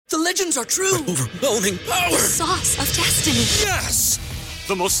The legends are true. Overwhelming power! Sauce of destiny. Yes!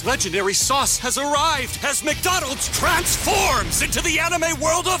 The most legendary sauce has arrived as McDonald's transforms into the anime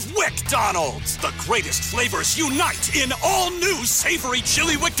world of WickDonald's. The greatest flavors unite in all new savory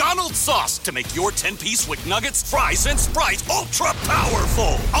chili McDonald's sauce to make your 10-piece Wick Nuggets, fries, and Sprite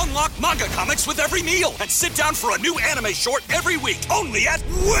ultra-powerful. Unlock manga comics with every meal and sit down for a new anime short every week only at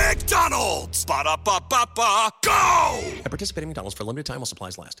WickDonald's. Ba-da-ba-ba-ba, go! At participating McDonald's for a limited time while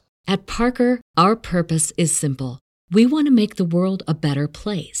supplies last. At Parker, our purpose is simple. We want to make the world a better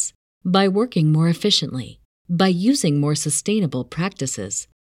place by working more efficiently, by using more sustainable practices,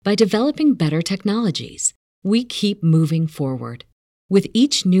 by developing better technologies. We keep moving forward. With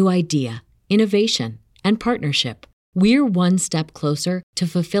each new idea, innovation, and partnership, we're one step closer to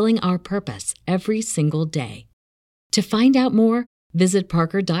fulfilling our purpose every single day. To find out more, visit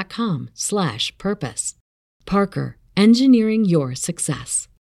parker.com/purpose. Parker, engineering your success.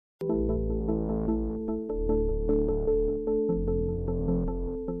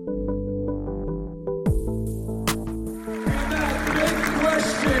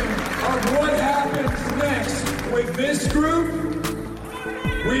 With this group,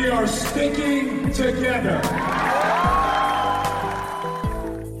 we are sticking together.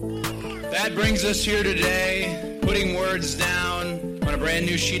 That brings us here today, putting words down on a brand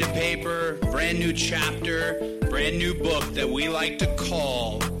new sheet of paper, brand new chapter, brand new book that we like to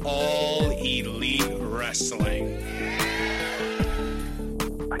call All Elite Wrestling.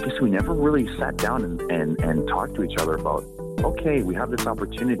 I guess we never really sat down and talked to each other about, okay, we have this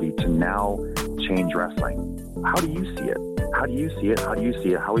opportunity to now change wrestling. How do you see it? How do you see it? How do you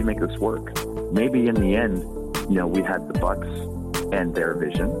see it? How do we make this work? Maybe in the end, we had the Bucks and their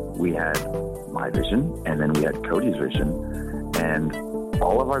vision. We had my vision, and then we had Cody's vision. And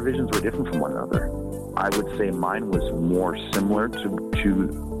all of our visions were different from one another. I would say mine was more similar to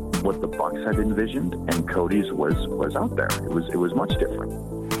what the Bucks had envisioned, and Cody's was out there. It was much different.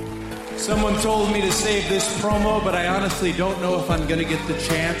 Someone told me to save this promo, but I honestly don't know if I'm going to get the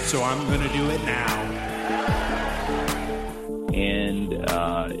chance, so I'm going to do it now. And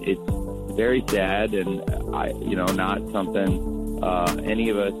it's very sad, and not something any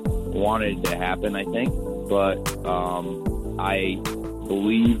of us wanted to happen, I think. But I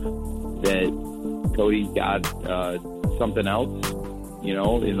believe that Cody's got something else,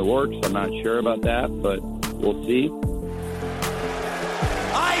 in the works. I'm not sure about that, but we'll see.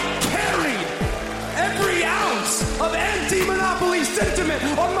 I carried every ounce of anti-monopoly sentiment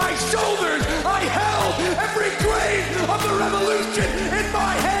on my shoulders. I held every grain of the revolution in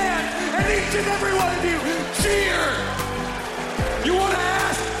my hand, and each and every one of you cheered. You want to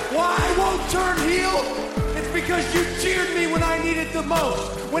ask why I won't turn heel? It's because you cheered me when I needed the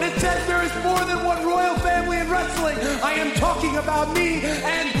most. When it says there is more than one royal family in wrestling, I am talking about me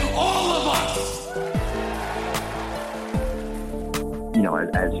and all of us.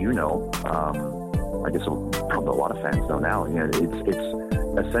 As you know, I guess probably a lot of fans know now, it's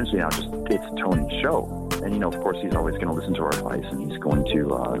essentially now it's Tony's show. And, of course, he's always going to listen to our advice, and he's going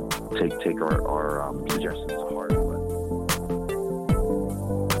to take our suggestions to heart.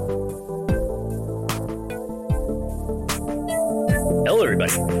 Hello,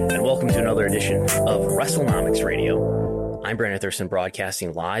 everybody, and welcome to another edition of WrestleNomics Radio. I'm Brandon Thurston,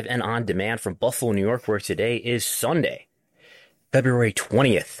 broadcasting live and on demand from Buffalo, New York, where today is Sunday, February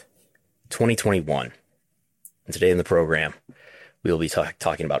 20th, 2021. And today in the program, we will be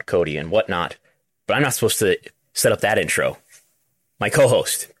talking about Cody and whatnot. But I'm not supposed to set up that intro. My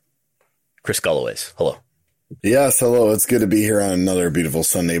co-host, Chris Gullo, is. Hello. Yes, hello. It's good to be here on another beautiful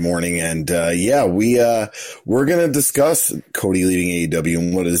Sunday morning. And we're going to discuss Cody leaving AEW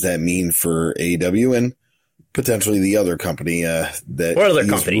and what does that mean for AEW and potentially the other company that. What other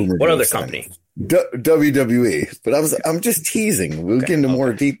company? What other company? WWE. But I'm just teasing. We'll get into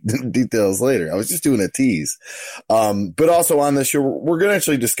more details later. I was just doing a tease. But also on this show, we're going to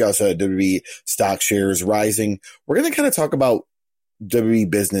actually discuss WWE stock shares rising. We're going to kind of talk about WWE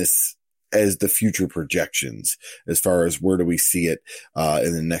business as the future projections, as far as where do we see it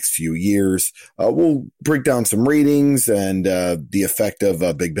in the next few years. We'll break down some ratings and the effect of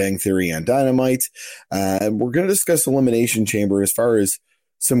Big Bang Theory on Dynamite. And we're going to discuss Elimination Chamber as far as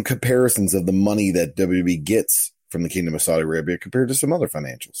some comparisons of the money that WWE gets from the Kingdom of Saudi Arabia compared to some other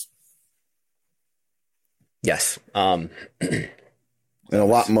financials. Yes. And a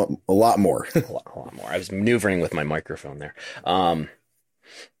lot more. a lot more. I was maneuvering with my microphone there.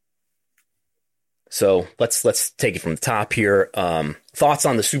 So let's take it from the top here. Thoughts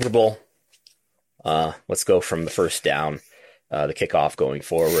on the Super Bowl? Let's go from the first down, the kickoff going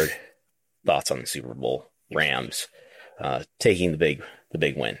forward. Thoughts on the Super Bowl? Rams taking the big the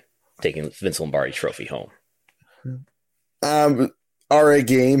big win, taking Vince Lombardi Trophy home? All right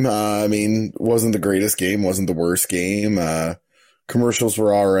game. I mean, wasn't the greatest game, wasn't the worst game. Commercials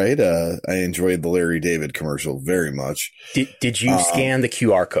were all right. I enjoyed the Larry David commercial very much. Did you scan the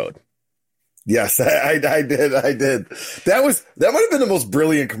QR code? Yes, I did. That might have been the most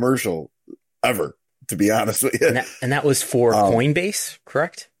brilliant commercial ever, to be honest with you. And that was for Coinbase,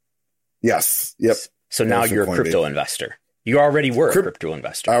 correct? Yes. Yep. So now you're a crypto investor. You already were a crypto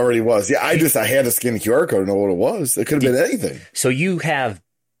investor. I already was. Yeah, I had to scan the QR code to know what it was. It could have been anything. So you have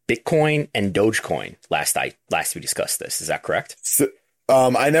Bitcoin and Dogecoin. Last we discussed this. Is that correct? So,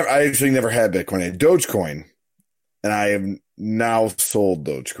 I actually never had Bitcoin. I had Dogecoin, and I have now sold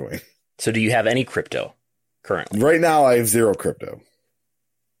Dogecoin. So do you have any crypto currently? Right now, I have zero crypto.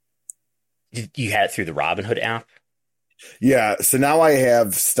 You had it through the Robinhood app? Yeah, so now I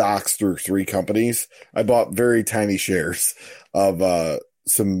have stocks through 3 companies. I bought very tiny shares of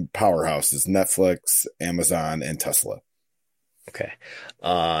some powerhouses, Netflix, Amazon, and Tesla. Okay.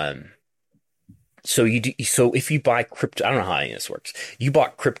 So if you buy crypto, I don't know how any of this works. You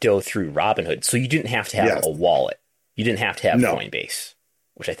bought crypto through Robinhood, so you didn't have to have a wallet. You didn't have to have Coinbase,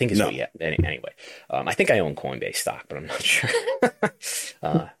 which I think is what you have. Anyway, I think I own Coinbase stock, but I'm not sure.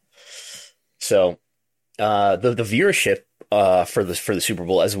 So the viewership for the Super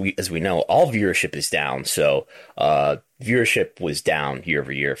Bowl, as we know, all viewership is down. So viewership was down year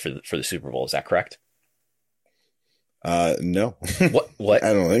over year for the Super Bowl. Is that correct? No. What?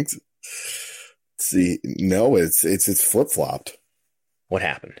 I don't think so. See, no, it's flip-flopped. What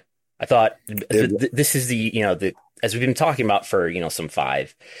happened? I thought this is the as we've been talking about for some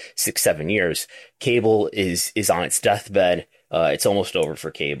 5, 6, 7 years, cable is on its deathbed. It's almost over for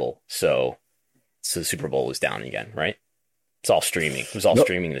cable. So the Super Bowl was down again, right? It's all streaming. It was all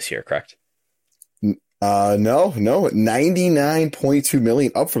streaming this year, correct? No, 99.2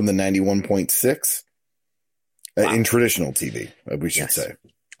 million, up from the 91.6 in traditional TV, we should say.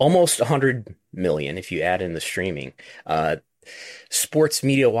 Almost 100 million if you add in the streaming. Sports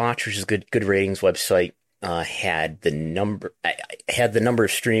Media Watch, which is a good ratings website, had the number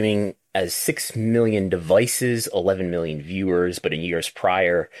of streaming as 6 million devices, 11 million viewers, but in years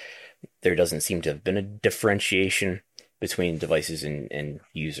prior, there doesn't seem to have been a differentiation between devices and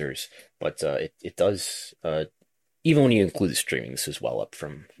users, but it does, even when you include the streaming, this is well up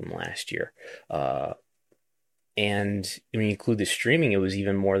from last year. And when you include the streaming, it was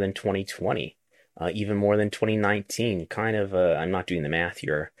even more than 2020, even more than 2019. Kind of, I'm not doing the math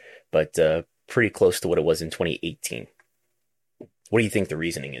here, but pretty close to what it was in 2018. What do you think the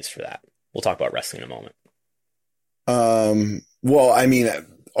reasoning is for that? We'll talk about wrestling in a moment. Well, I mean,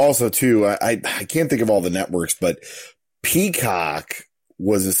 also too, I can't think of all the networks, but Peacock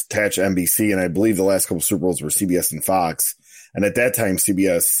was attached to NBC, and I believe the last couple Super Bowls were CBS and Fox. And at that time,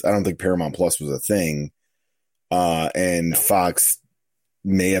 CBS, I don't think Paramount Plus was a thing. And Fox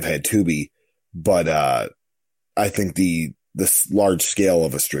may have had Tubi, but I think the large scale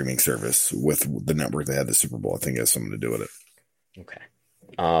of a streaming service with the network that had the Super Bowl, I think has something to do with it. Okay.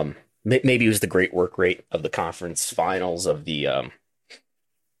 Maybe it was the great work rate of the conference finals of the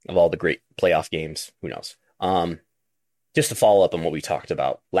of all the great playoff games. Who knows? Just to follow up on what we talked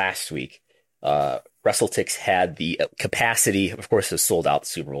about last week, WrestleTix had the capacity, of course, it was sold out, the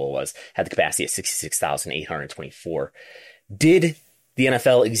Super Bowl had the capacity at 66,824. Did the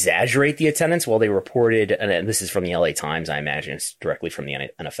NFL exaggerate the attendance? Well, they reported, and this is from the LA Times, I imagine it's directly from the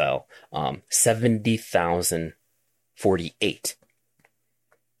NFL, 70,048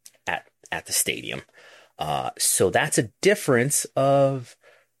 at the stadium. So that's a difference of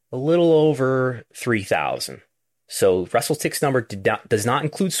a little over 3,000. So WrestleTix number does not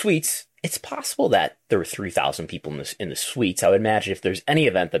include suites. It's possible that there were 3,000 people in the suites. I would imagine if there's any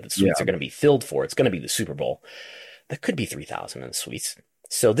event that the suites are going to be filled for, it's going to be the Super Bowl. There could be 3,000 in the suites.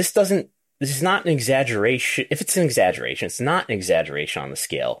 So this is not an exaggeration. If it's an exaggeration, it's not an exaggeration on the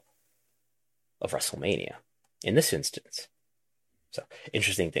scale of WrestleMania in this instance. So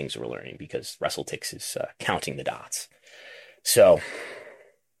interesting things we're learning because WrestleTix is counting the dots. So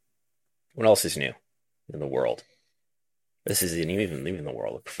what else is new in the world? This isn't even the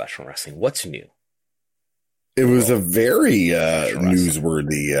world of professional wrestling. What's new? It was a very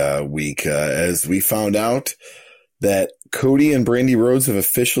newsworthy week as we found out that Cody and Brandy Rhodes have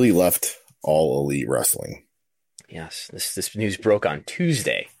officially left All Elite Wrestling. Yes, this news broke on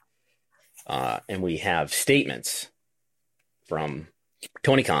Tuesday, and we have statements from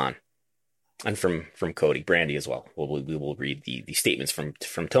Tony Khan and from Cody, Brandy as well. We will read the statements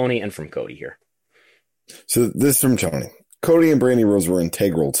from Tony and from Cody here. So this is from Tony. Cody and Brandy Rhodes were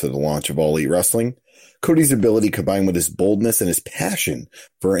integral to the launch of All Elite Wrestling. Cody's ability, combined with his boldness and his passion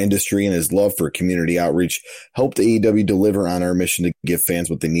for our industry and his love for community outreach, helped AEW deliver on our mission to give fans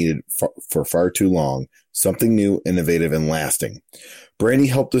what they needed for far too long, something new, innovative, and lasting. Brandi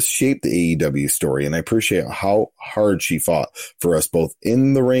helped us shape the AEW story, and I appreciate how hard she fought for us both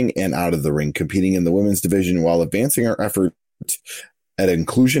in the ring and out of the ring, competing in the women's division while advancing our efforts at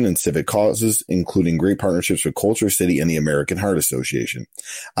inclusion and civic causes, including great partnerships with Culture City and the American Heart Association.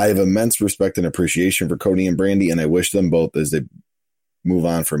 I have immense respect and appreciation for Cody and Brandi, and I wish them both as they move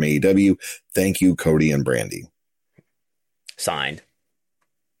on from AEW. Thank you, Cody and Brandi. Signed.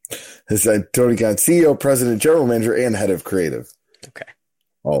 This is Tony Khan, CEO, President, General Manager, and Head of Creative. Okay.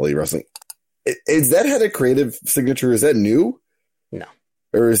 All Elite Wrestling. Is that Head of Creative signature, is that new? No.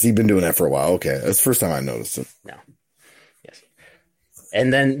 Or has he been doing that for a while? Okay. That's the first time I noticed it. No. Yes.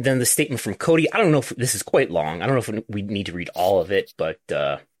 And then the statement from Cody, I don't know if this is quite long. I don't know if we need to read all of it, but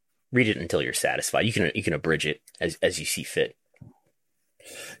read it until you're satisfied. You can abridge it as you see fit.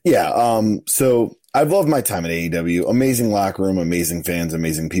 Yeah. So I've loved my time at AEW. Amazing locker room, amazing fans,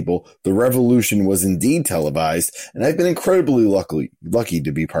 amazing people. The Revolution was indeed televised, and I've been incredibly lucky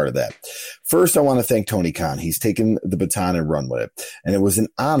to be part of that. First, I want to thank Tony Khan. He's taken the baton and run with it, and it was an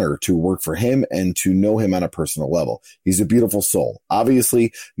honor to work for him and to know him on a personal level. He's a beautiful soul.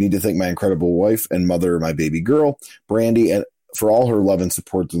 Obviously, need to thank my incredible wife and mother of my baby girl, Brandi, and for all her love and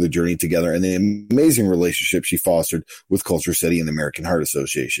support through the journey together and the amazing relationship she fostered with Culture City and the American Heart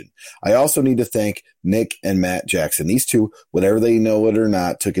Association. I also need to thank Nick and Matt Jackson. These two, whatever they know it or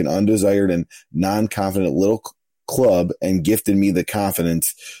not, took an undesired and non-confident little club and gifted me the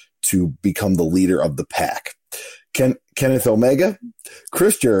confidence to become the leader of the pack. Kenneth Omega,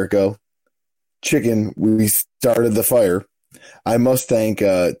 Chris Jericho, Chicken, we started the fire. I must thank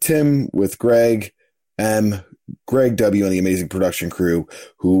Tim with Greg W. and the amazing production crew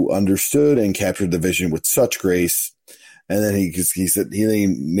who understood and captured the vision with such grace. And then he said he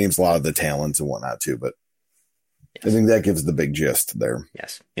names a lot of the talents and whatnot too, but yes. I think that gives the big gist there.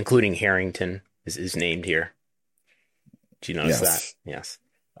 Yes. Including Harrington is named here. Do you notice that? Yes.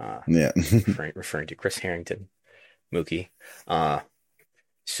 Yeah. referring to Chris Harrington, Mookie.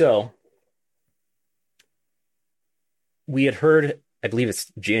 So we had heard, I believe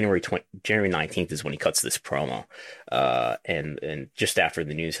it's January 19th is when he cuts this promo. And just after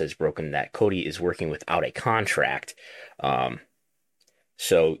the news has broken that Cody is working without a contract.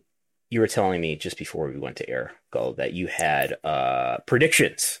 So you were telling me just before we went to air, Gull, that you had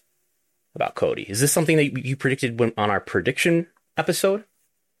predictions about Cody. Is this something that you predicted on our prediction episode?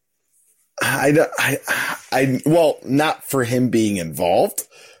 Well, not for him being involved,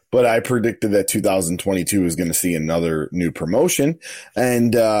 but I predicted that 2022 was going to see another new promotion.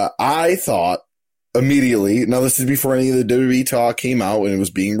 And I thought immediately, now this is before any of the WWE talk came out and it was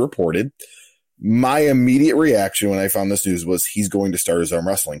being reported, my immediate reaction when I found this news was he's going to start his own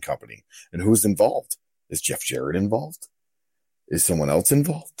wrestling company. And who's involved? Is Jeff Jarrett involved? Is someone else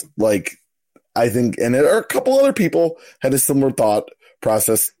involved? Like, I think, and there are a couple other people had a similar thought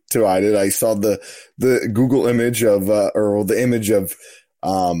process to I did. I saw the Google image of, or the image of,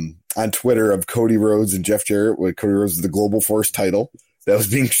 on Twitter of Cody Rhodes and Jeff Jarrett with Cody Rhodes the Global Force title that was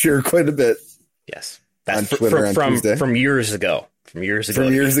being shared quite a bit. Yes. That's on Twitter from years ago. Yes.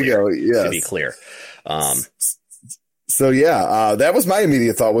 To be clear. So yeah, that was my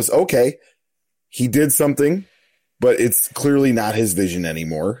immediate thought was, okay, he did something, but it's clearly not his vision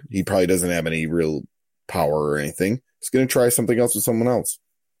anymore. He probably doesn't have any real power or anything. He's going to try something else with someone else.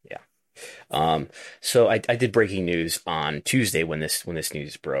 So I did breaking news on Tuesday when this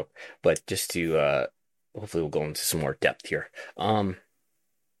news broke, but just to hopefully we'll go into some more depth here.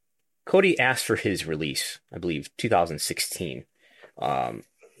 Cody asked for his release, I believe 2016.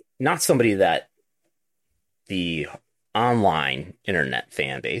 Not somebody that the online internet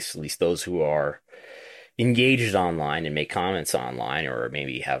fan base, at least those who are engaged online and make comments online or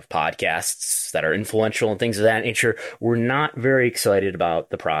maybe have podcasts that are influential and things of that nature, we're not very excited about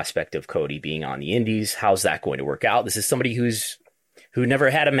the prospect of Cody being on the indies. How's that going to work out? This is somebody who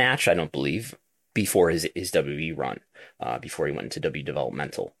never had a match, I don't believe, before his WWE run, before he went into W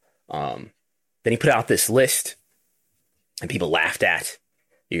Developmental. Then he put out this list and people laughed at,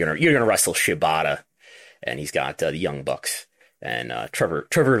 you're gonna wrestle Shibata, and he's got the Young Bucks and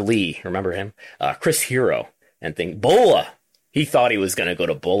Trevor Lee, remember him? Chris Hero and Bola. He thought he was going to go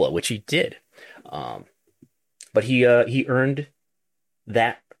to Bola, which he did. But he earned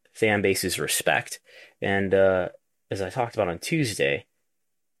that fan base's respect. And as I talked about on Tuesday,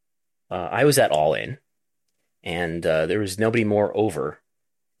 I was at All In, and there was nobody more over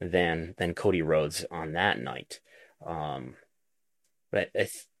than Cody Rhodes on that night. But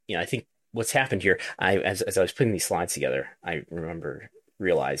I think what's happened here, as I was putting these slides together, I remember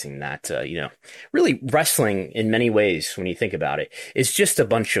realizing that, really wrestling in many ways, when you think about it, is just a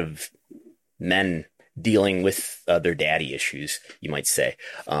bunch of men dealing with their daddy issues, you might say,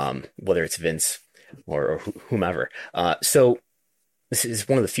 whether it's Vince or whomever. So this is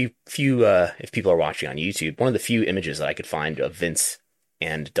one of the few, if people are watching on YouTube, one of the few images that I could find of Vince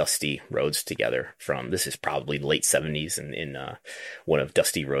and Dusty Rhodes together this is probably the late 70s in one of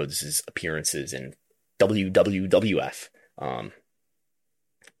Dusty Rhodes' appearances in WWF.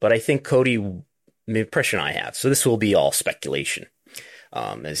 But I think Cody, the impression I have, so this will be all speculation,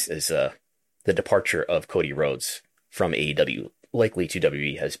 as the departure of Cody Rhodes from AEW, likely to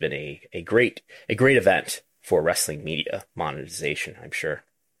WWE, has been a great event for wrestling media monetization, I'm sure.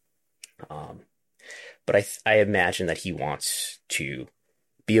 But I imagine that he wants to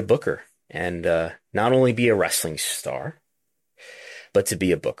be a booker and not only be a wrestling star, but to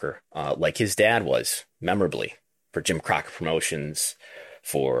be a booker, like his dad was, memorably, for Jim Crockett Promotions,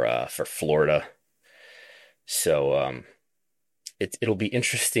 for Florida. So it'll be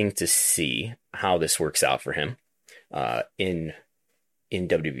interesting to see how this works out for him in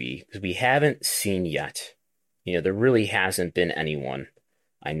WWE, because we haven't seen yet. There really hasn't been anyone.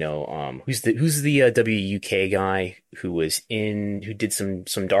 I know who's the WUK guy who did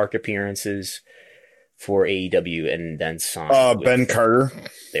some dark appearances for AEW and then signed. Ben Carter.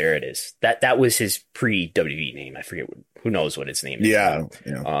 There it is. That was his pre-WWE name. I forget who knows what his name is. Yeah.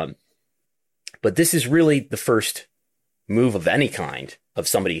 But this is really the first move of any kind of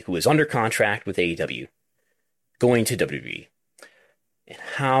somebody who is under contract with AEW going to WWE. And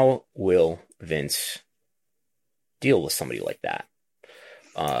how will Vince deal with somebody like that?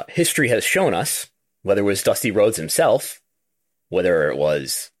 History has shown us, whether it was Dusty Rhodes himself, whether it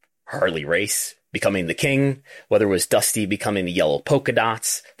was Harley Race becoming the king, whether it was Dusty becoming the yellow polka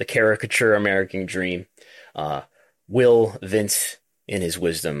dots, the caricature American dream, will Vince, in his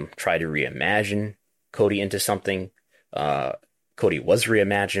wisdom, try to reimagine Cody into something? Cody was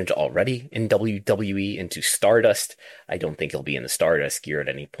reimagined already in WWE into Stardust. I don't think he'll be in the Stardust gear at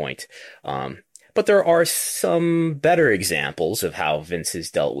any point. But there are some better examples of how Vince has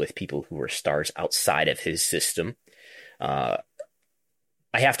dealt with people who were stars outside of his system. I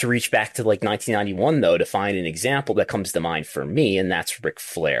have to reach back to like 1991, though, to find an example that comes to mind for me, and that's Ric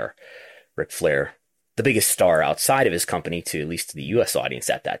Flair. Ric Flair, the biggest star outside of his company, to at least to the U.S. audience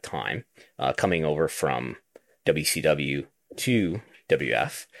at that time, coming over from WCW to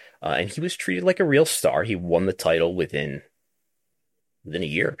WF, and he was treated like a real star. He won the title within a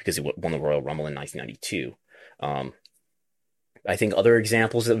year because he won the Royal Rumble in 1992. I think other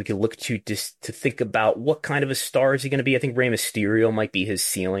examples that we could look to just to think about what kind of a star is he going to be. I think Rey Mysterio might be his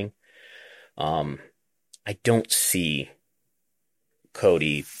ceiling. I don't see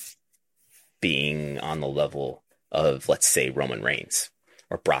Cody being on the level of, let's say, Roman Reigns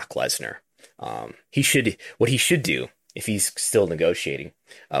or Brock Lesnar. What he should do, if he's still negotiating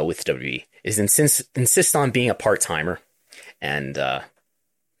with WWE, is insist on being a part-timer, and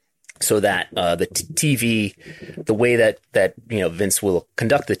so that the TV, the way that Vince will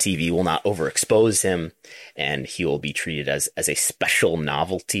conduct the TV, will not overexpose him, and he will be treated as a special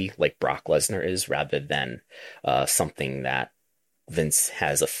novelty like Brock Lesnar is, rather than something that Vince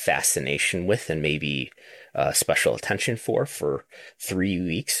has a fascination with and maybe special attention for 3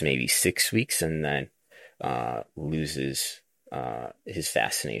 weeks, maybe 6 weeks, and then loses his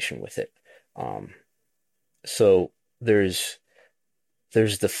fascination with it. So there's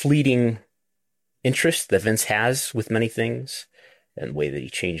the fleeting interest that Vince has with many things, and the way that he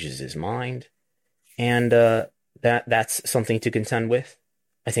changes his mind, and that's something to contend with.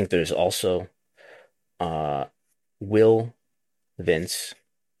 I think there's also will Vince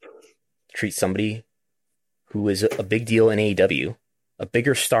treat somebody who is a big deal in AEW, a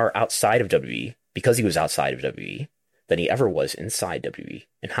bigger star outside of WWE, because he was outside of WWE, than he ever was inside WWE?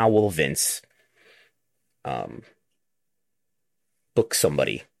 And how will Vince book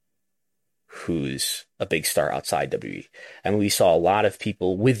somebody who's a big star outside WWE? And we saw a lot of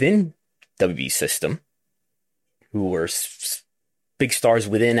people within WWE system who were big stars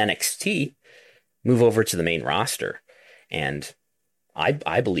within NXT move over to the main roster. And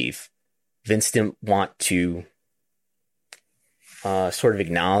I believe Vince didn't want to sort of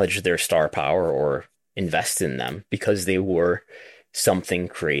acknowledge their star power or invest in them because they were something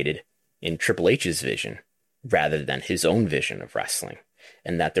created in Triple H's vision rather than his own vision of wrestling,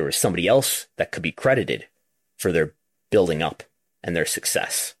 and that there was somebody else that could be credited for their building up and their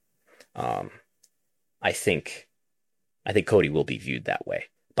success. I think Cody will be viewed that way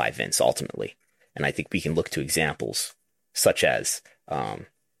by Vince ultimately, and I think we can look to examples such as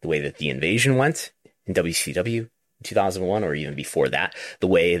the way that the Invasion went in WCW in 2001, or even before that, the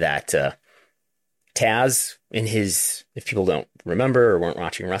way that Taz if people don't remember or weren't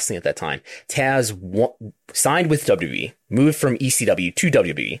watching wrestling at that time, Taz signed with WWE, moved from ECW to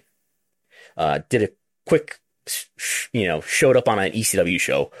WWE, did a quick, showed up on an ECW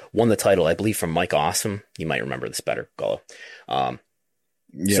show, won the title, I believe, from Mike Awesome. You might remember this better, Gullo.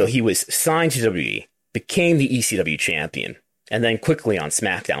 So he was signed to WWE, became the ECW champion, and then quickly on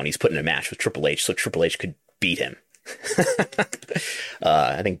SmackDown, he's put in a match with Triple H so Triple H could beat him.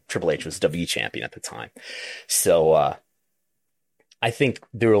 I think Triple H was WWE champion at the time. So I think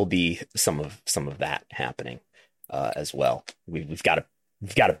there will be some of that happening as well. We've got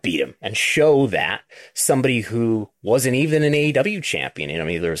to beat him and show that somebody who wasn't even an AEW champion. I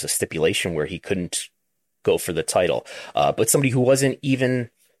mean, there was a stipulation where he couldn't go for the title, but somebody who wasn't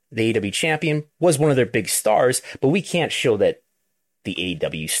even the AEW champion was one of their big stars. But we can't show that the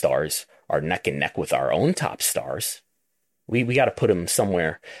AEW stars are neck and neck with our own top stars. We got to put him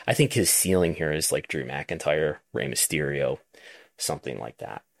somewhere. I think his ceiling here is like Drew McIntyre, Rey Mysterio, something like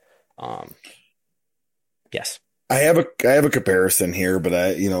that. Yes. I have a comparison here, but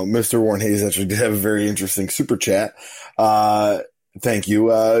Mr. Warren Hayes actually did have a very interesting super chat. Thank you.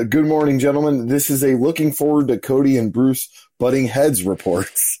 Good morning, gentlemen. This is a looking forward to Cody and Bruce butting heads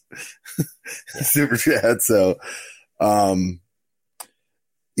reports. Super chat. So,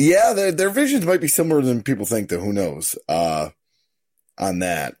 yeah, their visions might be similar than people think, though. Who knows, on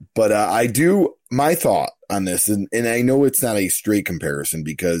that. But, my thought on this, and I know it's not a straight comparison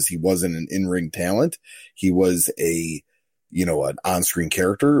because he wasn't an in-ring talent. He was an on-screen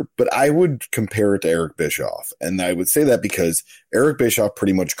character, but I would compare it to Eric Bischoff. And I would say that because Eric Bischoff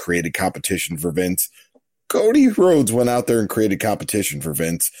pretty much created competition for Vince. Cody Rhodes went out there and created competition for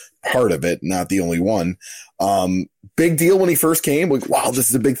Vince, part of it, not the only one. Big deal when he first came, like, wow, this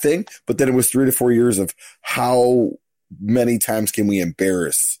is a big thing. But then it was 3 to 4 years of how many times can we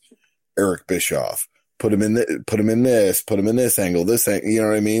embarrass Eric Bischoff? Put him in this angle, you know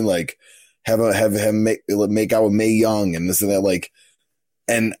what I mean? Like, have him make out with Mae Young and this and that. Like,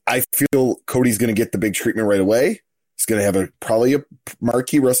 and I feel Cody's going to get the big treatment right away. He's going to have probably a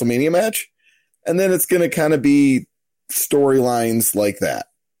marquee WrestleMania match. And then it's going to kind of be storylines like that.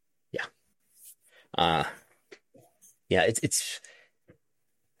 Yeah.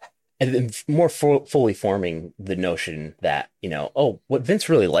 It's more fully forming the notion that, what Vince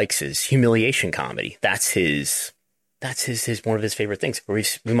really likes is humiliation comedy. That's his one of his favorite things. Or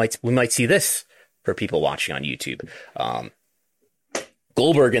we might see this for people watching on YouTube.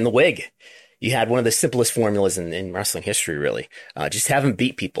 Goldberg in the wig. You had one of the simplest formulas in wrestling history, really. Just have him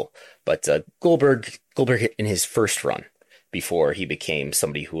beat people. But Goldberg in his first run, before he became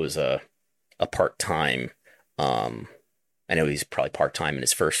somebody who was a part-time. I know he's probably part-time in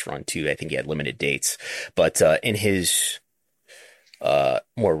his first run too. I think he had limited dates. But in his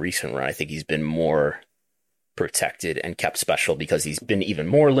more recent run, I think he's been more protected and kept special because he's been even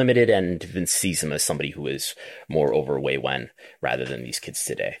more limited, and Vince sees him as somebody who is more overweight rather than these kids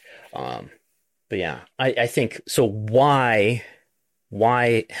today. But yeah, I think so. Why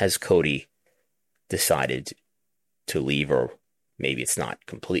has Cody decided to leave? Or maybe it's not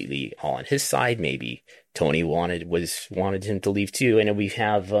completely all on his side. Maybe Tony wanted him to leave too. And we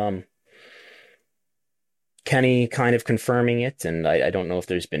have Kenny kind of confirming it, and I don't know if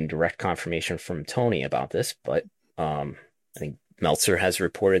there's been direct confirmation from Tony about this, but I think Meltzer has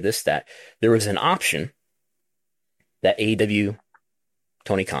reported this, that there was an option that AEW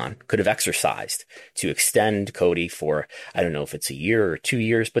Tony Khan could have exercised to extend Cody for, I don't know if it's a year or 2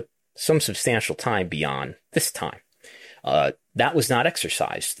 years, but some substantial time beyond this time. That was not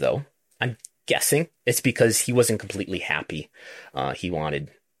exercised, though. I'm guessing it's because he wasn't completely happy. He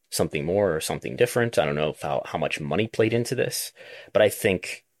wanted something more or something different. I don't know how much money played into this, but I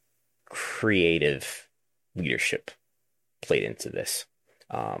think creative leadership played into this.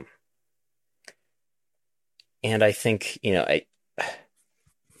 And I think, I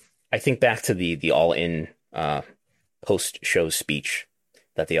think back to the All In post-show speech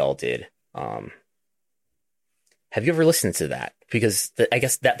that they all did. Have you ever listened to that? Because I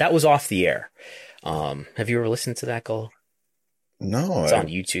guess that was off the air. Have you ever listened to that, Gullo? No. It's on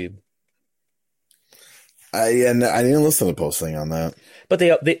YouTube. I didn't listen to the post thing on that. But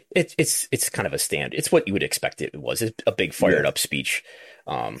it's kind of a stand. It's what you would expect it was. It's a big fired up speech.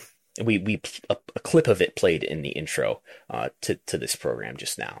 We a clip of it played in the intro to this program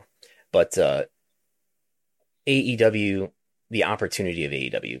just now. But AEW, the opportunity of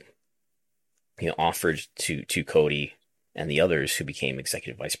AEW, offered to Cody and the others who became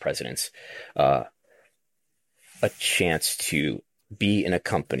executive vice presidents a chance to be in a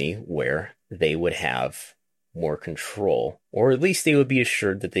company where they would have more control, or at least they would be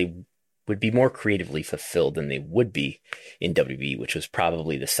assured that they would be more creatively fulfilled than they would be in WWE, which was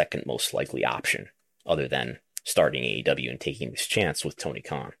probably the second most likely option, other than starting AEW and taking this chance with Tony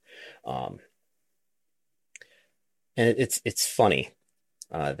Khan. And it's funny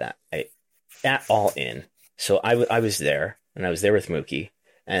that at All In, so I was there, and I was there with Mookie,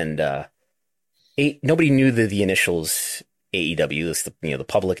 and nobody knew the initials AEW. The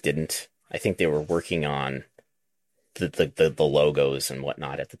public didn't. I think they were working on the logos and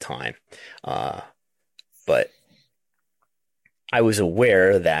whatnot at the time, but I was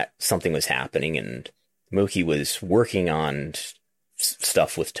aware that something was happening, and Mookie was working on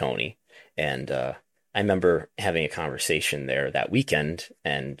stuff with Tony, and I remember having a conversation there that weekend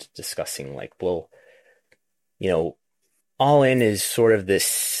and discussing well, All In is sort of this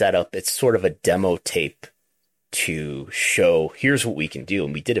setup. It's sort of a demo tape to show, here's what we can do.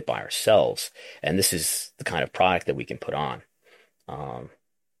 And we did it by ourselves. And this is the kind of product that we can put on. I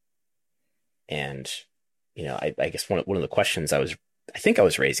guess one of the questions I think I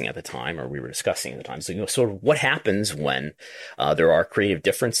was raising at the time, or we were discussing at the time, so, sort of what happens when there are creative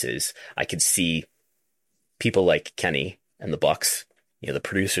differences. I could see people like Kenny and the Bucks, the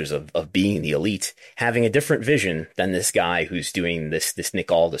producers of Being the Elite, having a different vision than this guy who's doing this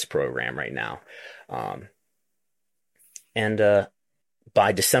Nick Aldis program right now. And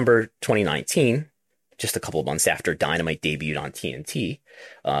by December 2019, just a couple of months after Dynamite debuted on TNT,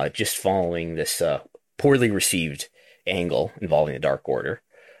 just following this poorly received angle involving the Dark Order,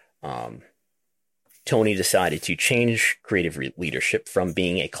 Tony decided to change creative leadership from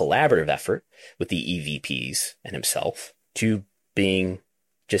being a collaborative effort with the EVPs and himself to being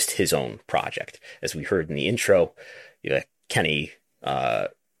just his own project. As we heard in the intro, Kenny,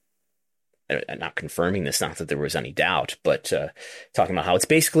 not confirming this, not that there was any doubt, but talking about how it's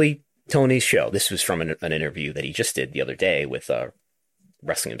basically Tony's show. This was from an interview that he just did the other day with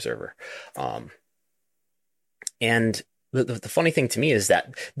Wrestling Observer. And the funny thing to me is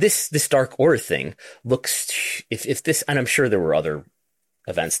that this Dark Order thing looks, if this, and I'm sure there were other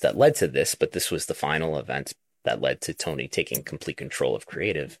events that led to this, but this was the final event that led to Tony taking complete control of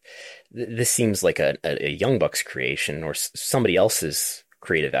creative. This seems like a Young Bucks creation or somebody else's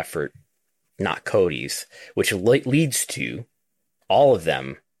creative effort, not Cody's, which leads to all of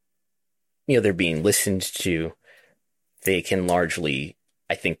them, they're being listened to. They can largely,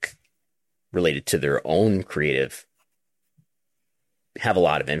 I think, related to their own creative, have a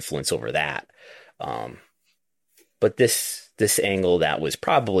lot of influence over that. But this angle that was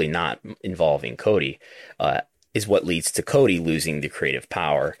probably not involving Cody is what leads to Cody losing the creative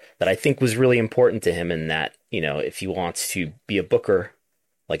power that I think was really important to him, in that, if he wants to be a booker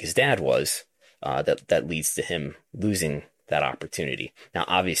like his dad was, that leads to him losing that opportunity. Now,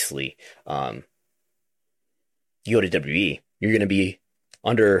 obviously, you go to WWE, you're going to be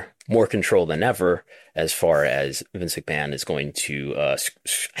under more control than ever as far as Vince McMahon is going to,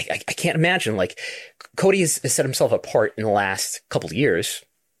 I can't imagine, Cody has set himself apart in the last couple of years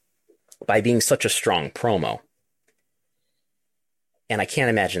by being such a strong promo. And I can't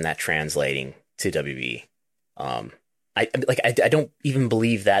imagine that translating to WWE. I don't even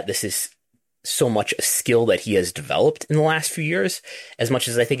believe that this is so much a skill that he has developed in the last few years, as much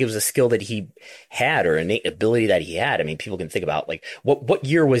as I think it was a skill that he had, or innate ability that he had. I mean, people can think about what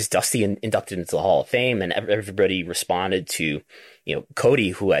year was Dusty inducted into the Hall of Fame, and everybody responded to, Cody,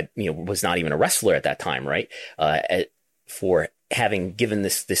 who had, was not even a wrestler at that time, right? For having given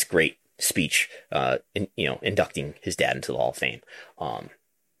this great speech, inducting his dad into the Hall of Fame.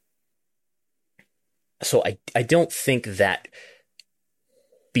 So I don't think that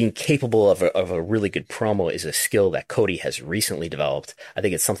being capable of a really good promo is a skill that Cody has recently developed. I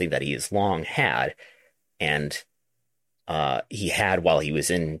think it's something that he has long had, and he had while he was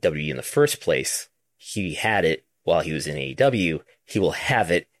in WWE in the first place. He had it while he was in AEW. He will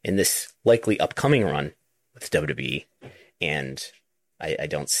have it in this likely upcoming run with WWE, and I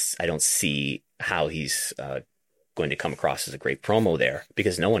don't see how he's going to come across as a great promo there,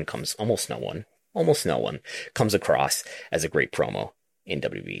 because almost no one comes across as a great promo in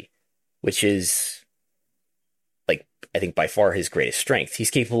WWE, which is, I think by far his greatest strength. He's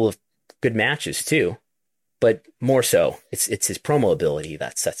capable of good matches too, but more so, it's his promo ability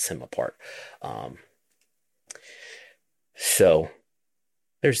that sets him apart. So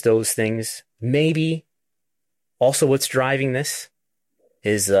there's those things. Maybe also what's driving this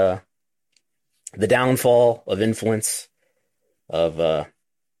is the downfall of influence of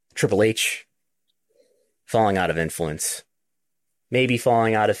Triple H, falling out of influence, maybe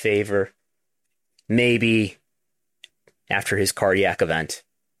falling out of favor, maybe after his cardiac event,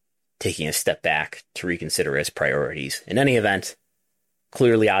 taking a step back to reconsider his priorities. In any event,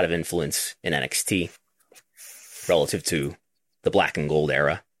 clearly out of influence in NXT relative to the black and gold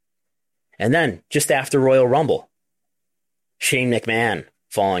era. And then, just after Royal Rumble, Shane McMahon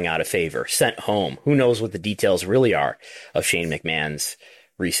falling out of favor, sent home. Who knows what the details really are of Shane McMahon's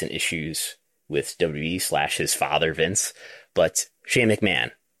recent issues with WWE / his father, Vince. But Shane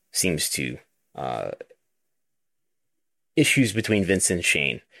McMahon seems to... issues between Vince and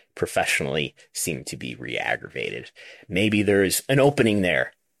Shane professionally seem to be re-aggravated. Maybe there's an opening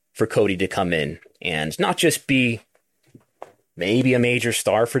there for Cody to come in and not just be maybe a major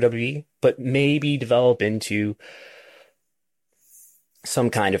star for WWE, but maybe develop into some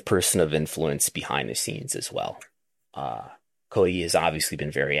kind of person of influence behind the scenes as well. Cody has obviously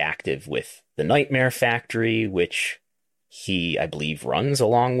been very active with the Nightmare Factory, which he, I believe, runs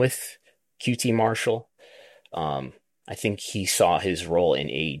along with QT Marshall. I think he saw his role in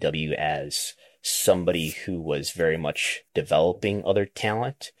AEW as somebody who was very much developing other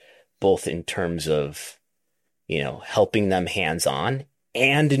talent, both in terms of, helping them hands-on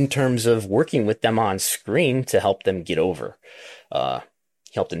and in terms of working with them on screen to help them get over.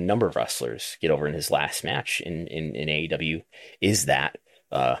 He helped a number of wrestlers get over in his last match in AEW. Is that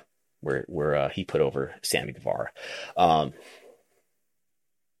where he put over Sammy Guevara?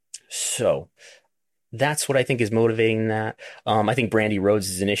 So that's what I think is motivating that. I think Brandy Rhodes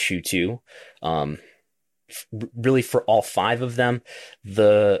is an issue too. Really, for all five of them,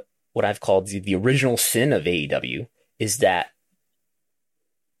 what I've called the original sin of AEW is that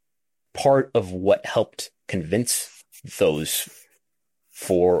part of what helped convince those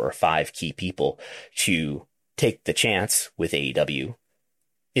 4 or 5 key people to take the chance with AEW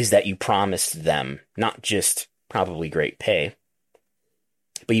is that you promised them not just probably great pay,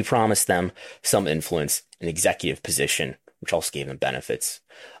 but you promised them some influence, an executive position, which also gave them benefits.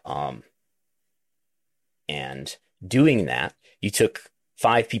 And doing that, you took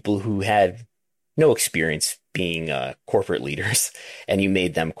 5 people who had no experience being corporate leaders, and you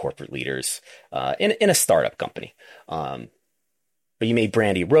made them corporate leaders in a startup company. But you made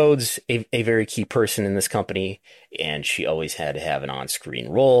Brandy Rhodes a very key person in this company, and she always had to have an on-screen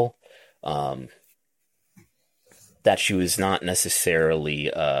role. That she was not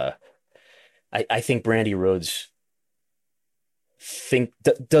necessarily... I think Brandy Rhodes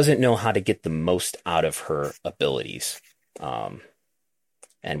doesn't know how to get the most out of her abilities.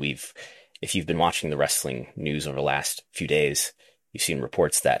 And if you've been watching the wrestling news over the last few days, you've seen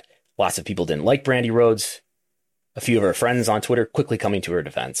reports that lots of people didn't like Brandy Rhodes. A few of her friends on Twitter quickly coming to her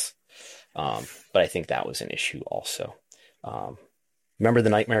defense. But I think that was an issue also. Remember the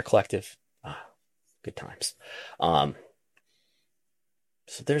Nightmare Collective? Good times. So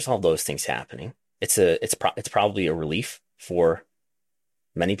there's all those things happening. It's probably a relief for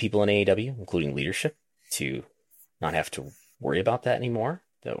many people in AEW, including leadership, to not have to worry about that anymore.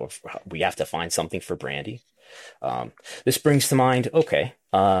 We have to find something for Brandy. This brings to mind,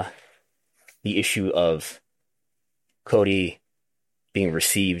 the issue of Cody being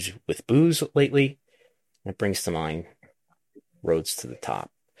received with boos lately. It brings to mind Roads to the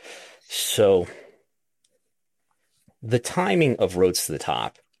Top. So the timing of Roads to the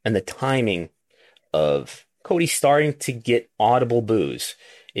Top and the timing of Cody starting to get audible boos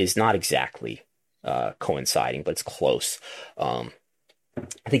is not exactly coinciding, but it's close. I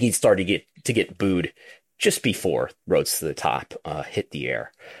think he started to get booed just before Roads to the Top hit the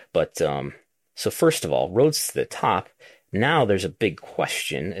air. But so first of all, Roads to the Top, now there's a big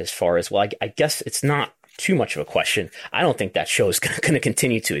question as far as, well, I guess it's not too much of a question. I don't think that show is going to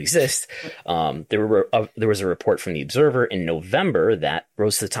continue to exist. There was a report from The Observer in November that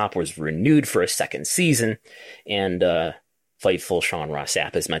Roads to the Top was renewed for a second season, and Fightful Sean Ross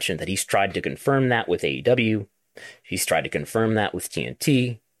Sapp has mentioned that he's tried to confirm that with AEW. He's tried to confirm that with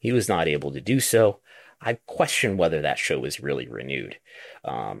TNT. He was not able to do so. I question whether that show was really renewed.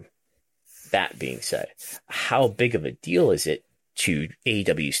 That being said, how big of a deal is it to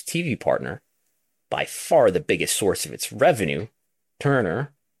AEW's TV partner, by far the biggest source of its revenue,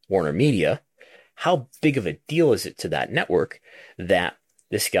 Turner, Warner Media? How big of a deal is it to that network that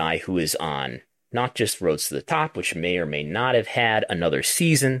this guy who is on not just Roads to the Top, which may or may not have had another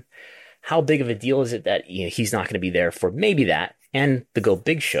season, how big of a deal is it that he's not going to be there for maybe that and the Go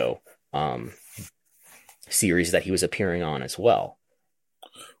Big Show series that he was appearing on as well?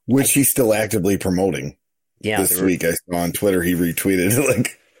 Which he's still actively promoting. Yeah, this week I saw on Twitter he retweeted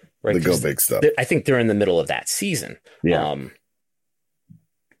the Go Big stuff. I think they're in the middle of that season. Yeah.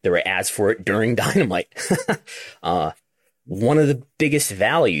 There were ads for it during Dynamite. one of the biggest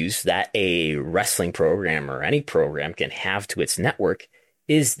values that a wrestling program or any program can have to its network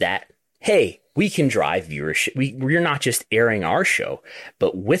is that, hey, we can drive viewership. We're not just airing our show,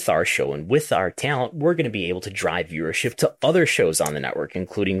 but with our show and with our talent, we're going to be able to drive viewership to other shows on the network,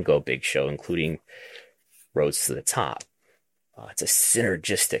 including Go Big Show, including Roads to the Top. It's a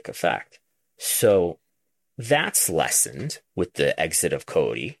synergistic effect. So that's lessened with the exit of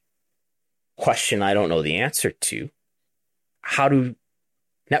Cody. Question I don't know the answer to. How do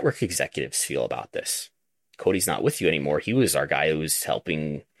network executives feel about this? Cody's not with you anymore. He was our guy who was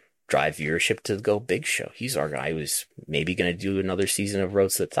helping drive viewership to the Go Big Show. He's our guy who's maybe going to do another season of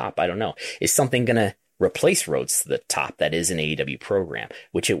Roads to the Top. I don't know. Is something going to replace Roads to the Top that is an AEW program?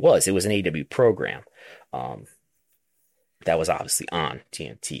 Which it was. It was an AEW program. That was obviously on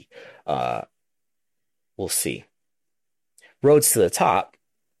TNT. We'll see. Roads to the Top,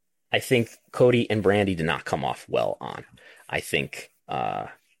 I think Cody and Brandi did not come off well on. I think,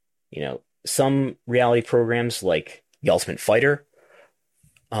 some reality programs like The Ultimate Fighter,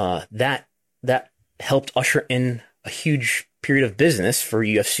 that helped usher in a huge period of business for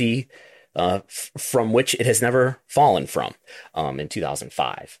UFC, from which it has never fallen from, in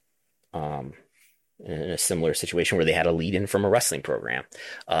 2005. In a similar situation where they had a lead-in from a wrestling program.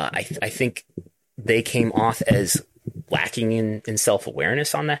 I think they came off as lacking in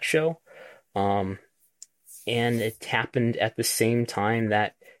self-awareness on that show. And it happened at the same time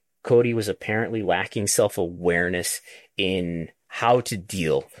that Cody was apparently lacking self-awareness in how to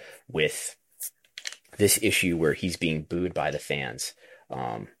deal with this issue where he's being booed by the fans.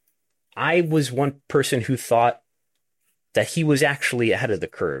 I was one person who thought that he was actually ahead of the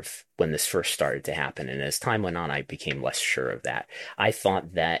curve when this first started to happen. And as time went on, I became less sure of that. I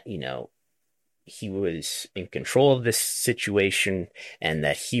thought that, he was in control of this situation and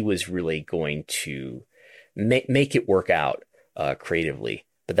that he was really going to make it work out creatively.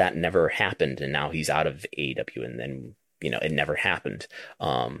 But that never happened. And now he's out of AEW, and then, it never happened.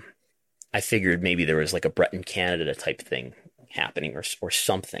 I figured maybe there was like a Bret in Canada type thing happening or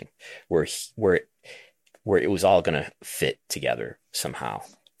something where it was all going to fit together somehow.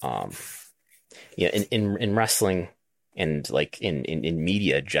 In wrestling and like in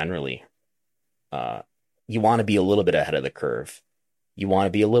media generally, you want to be a little bit ahead of the curve. You want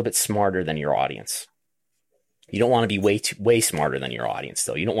to be a little bit smarter than your audience. You don't want to be way smarter than your audience,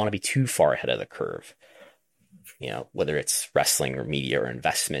 though. You don't want to be too far ahead of the curve. Whether it's wrestling or media or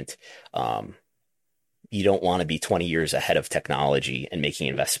investment, you don't want to be 20 years ahead of technology and making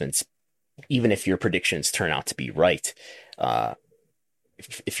investments, even if your predictions turn out to be right.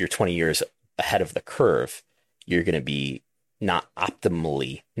 If you're 20 years ahead of the curve, you're going to be not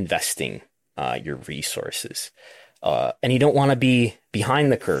optimally investing your resources. And you don't want to be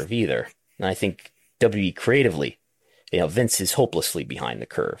behind the curve either. And I think WWE creatively, Vince is hopelessly behind the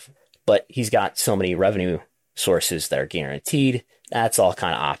curve, but he's got so many revenue sources that are guaranteed. That's all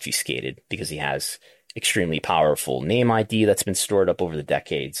kind of obfuscated because he has extremely powerful name ID that's been stored up over the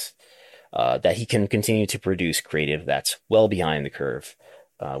decades, that he can continue to produce creative that's well behind the curve.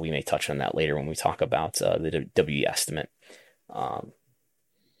 We may touch on that later when we talk about the WWE estimate.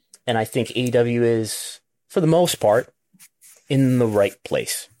 And I think AEW is, for the most part, in the right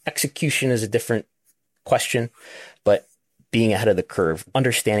place. Execution is a different question, but being ahead of the curve,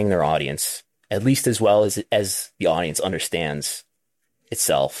 understanding their audience, at least as well as the audience understands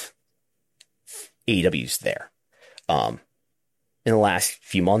itself, AEW's there. In the last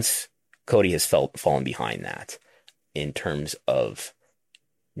few months, Cody has fallen behind that in terms of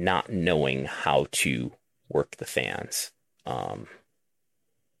not knowing how to work the fans.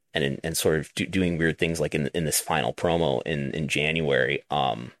 And sort of doing weird things like in this final promo in January,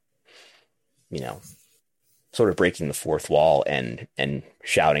 sort of breaking the fourth wall and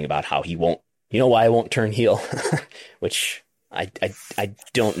shouting about how he won't, why I won't turn heel, which I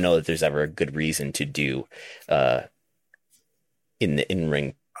don't know that there's ever a good reason to do in the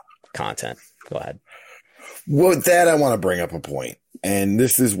in-ring content. Go ahead. Well, with that, I want to bring up a point. And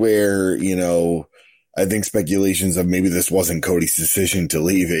this is where, I think speculations of maybe this wasn't Cody's decision to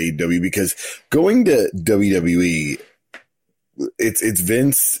leave AEW, because going to WWE, it's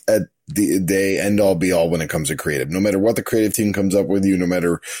Vince at the day end all be all when it comes to creative. No matter what the creative team comes up with you, no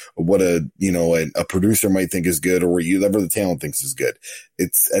matter what a producer might think is good, or whatever the talent thinks is good.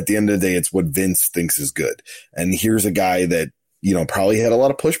 It's at the end of the day, it's what Vince thinks is good. And here's a guy that, probably had a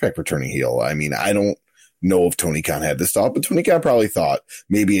lot of pushback for turning heel. I mean, I don't know if Tony Khan had this thought, but Tony Khan probably thought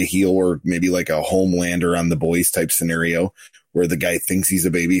maybe a heel, or maybe like a Homelander on The Boys type scenario where the guy thinks he's a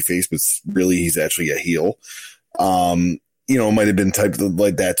babyface, but really he's actually a heel. It might have been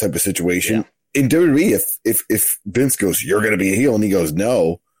like that type of situation. in WWE, if Vince goes, you're going to be a heel, and he goes,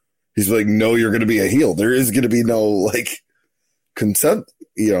 no, he's like, no, you're going to be a heel. There is going to be no like consent.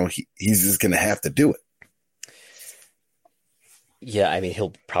 You know, he's just going to have to do it. Yeah, I mean,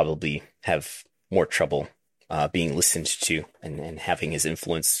 he'll probably have more trouble being listened to and having his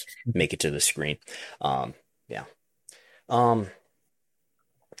influence make it to the screen. Yeah.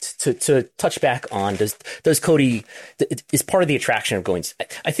 To touch back on, does Cody is part of the attraction of going?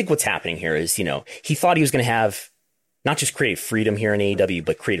 I think what's happening here is, you know, he thought he was going to have not just creative freedom here in AEW,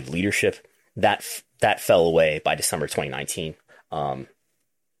 but creative leadership. That fell away by December 2019. I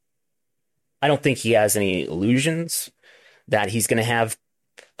don't think he has any illusions that he's going to have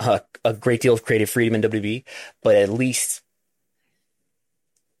a great deal of creative freedom in WWE, but at least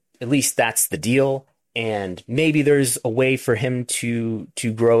that's the deal. And maybe there's a way for him to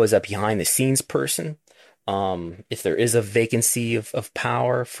grow as a behind the scenes person. If there is a vacancy of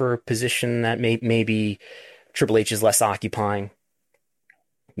power for a position that maybe Triple H is less occupying,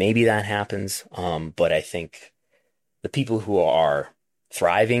 maybe that happens. But I think the people who are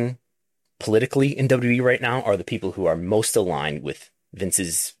thriving politically in WWE right now are the people who are most aligned with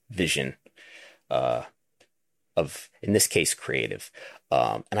Vince's vision of, in this case, creative.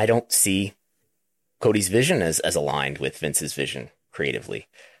 And I don't see Cody's vision as aligned with Vince's vision creatively.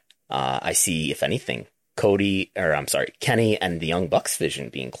 I see, if anything, Kenny and the Young Bucks vision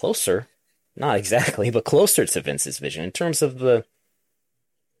being closer, not exactly, but closer to Vince's vision in terms of the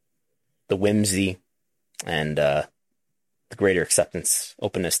whimsy and the greater acceptance,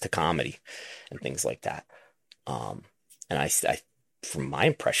 openness to comedy and things like that. And I, from my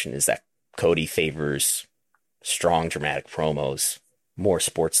impression, is that Cody favors strong, dramatic promos, more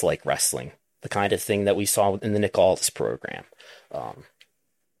sports-like wrestling, the kind of thing that we saw in the Nick Aldis program.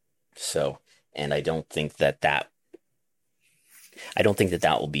 And I don't think that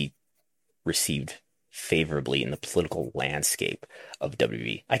will be received favorably in the political landscape of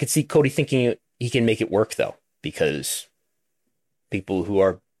WWE. I could see Cody thinking he can make it work, though, because people who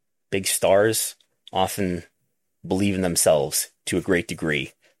are big stars often believe in themselves to a great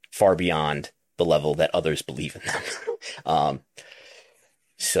degree, far beyond the level that others believe in them.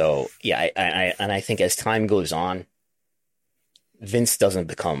 So yeah, I think as time goes on, Vince doesn't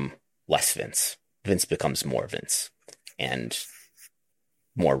become less Vince. Vince becomes more Vince and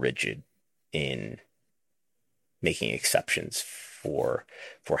more rigid in making exceptions for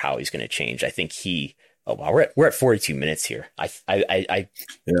how he's going to change. I think we're at 42 minutes here. I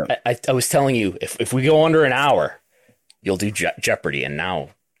was telling you, if we go under an hour, you'll do Jeopardy. And now,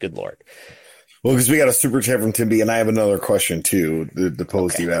 good Lord. Well, because we got a super chat from Tim B, and I have another question too to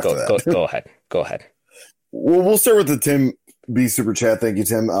pose to you after that. Go ahead. Well, we'll start with the Tim B super chat. Thank you,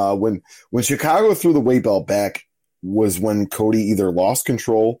 Tim. When Chicago threw the weight belt back was when Cody either lost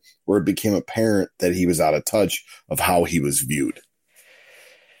control or it became apparent that he was out of touch of how he was viewed.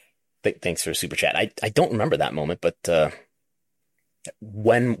 Thanks for a super chat. I don't remember that moment, but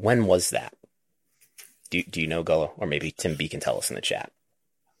when was that? Do you know, Gullo? Or maybe Tim B can tell us in the chat.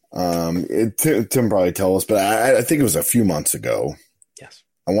 Tim probably tell us, but I think it was a few months ago. Yes.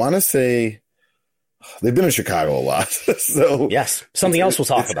 I want to say they've been in Chicago a lot. So yes, something else we'll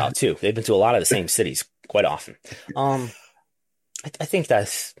talk about too. They've been to a lot of the same cities quite often. I think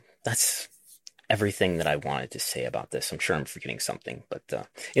that's everything that I wanted to say about this. I'm sure I'm forgetting something, but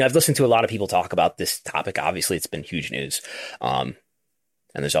I've listened to a lot of people talk about this topic. Obviously, it's been huge news. And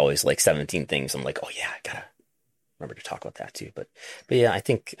there's always like 17 things. I'm like, oh yeah, I gotta remember to talk about that too. But yeah, I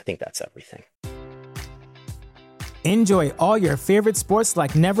think that's everything. Enjoy all your favorite sports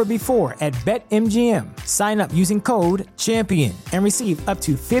like never before at BetMGM. Sign up using code CHAMPION and receive up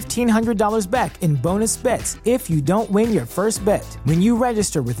to $1,500 back in bonus bets if you don't win your first bet. When you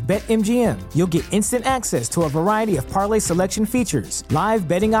register with BetMGM, you'll get instant access to a variety of parlay selection features, live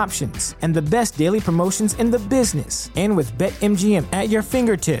betting options, and the best daily promotions in the business. And with BetMGM at your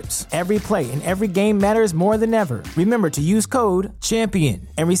fingertips, every play and every game matters more than ever. Remember to use code CHAMPION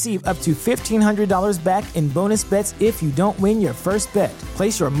and receive up to $1,500 back in bonus bets if you don't win your first bet.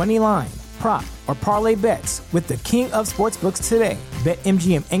 Place your money line, prop, or parlay bets with the king of sportsbooks today.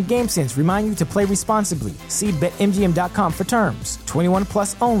 BetMGM and GameSense remind you to play responsibly. See BetMGM.com for terms. 21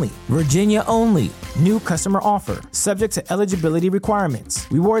 plus only. Virginia only. New customer offer. Subject to eligibility requirements.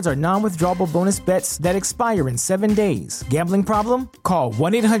 Rewards are non-withdrawable bonus bets that expire in 7 days. Gambling problem? Call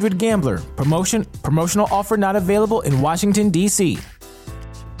 1-800-GAMBLER. Promotional offer not available in Washington, D.C.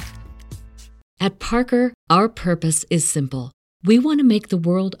 At Parker, our purpose is simple. We want to make the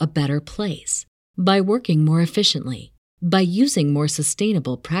world a better place by working more efficiently, by using more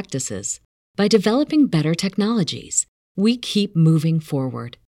sustainable practices, by developing better technologies. We keep moving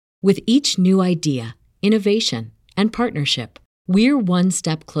forward. With each new idea, innovation, and partnership, we're one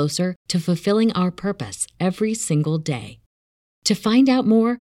step closer to fulfilling our purpose every single day. To find out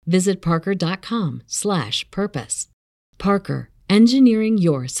more, visit parker.com/purpose. Parker, engineering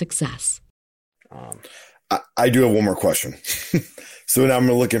your success. I do have one more question. So now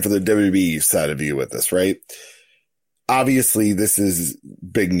I'm looking for the WWE side of you with this, right? Obviously, this is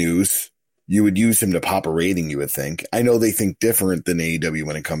big news. You would use him to pop a rating, you would think. I know they think different than AEW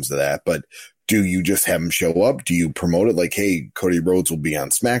when it comes to that, but do you just have him show up? Do you promote it like, hey, Cody Rhodes will be on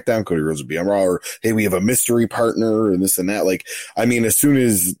SmackDown, Cody Rhodes will be on Raw, or hey, we have a mystery partner and this and that? Like, I mean, as soon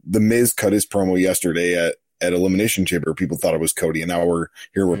as The Miz cut his promo yesterday at Elimination Chamber, people thought it was Cody, and now we're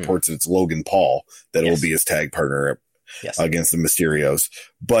hearing reports that it's Logan Paul that will be his tag partner against the Mysterios.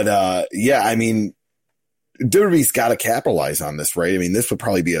 But yeah, I mean, WWE's got to capitalize on this, right? I mean, this would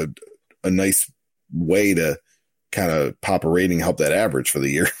probably be a nice way to kind of pop a rating, help that average for the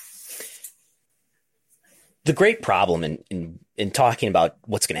year. The great problem in talking about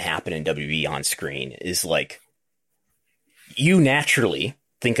what's going to happen in WWE on screen is, like, you naturally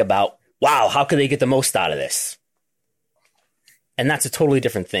think about, wow, how could they get the most out of this? And that's a totally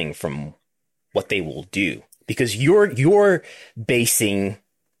different thing from what they will do, because you're basing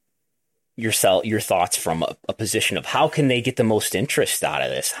your thoughts from a position of how can they get the most interest out of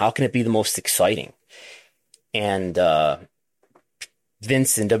this? How can it be the most exciting? And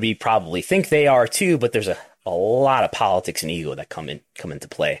Vince and WWE probably think they are too, but there's a lot of politics and ego that come into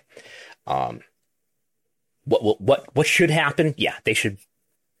play. What should happen? Yeah, they should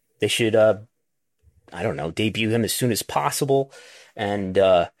I don't know, debut him as soon as possible and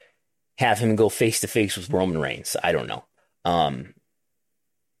have him go face to face with Roman Reigns. I don't know.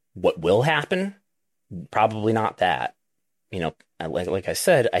 What will happen? Probably not that. You know, like I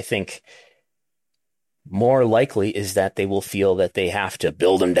said, I think more likely is that they will feel that they have to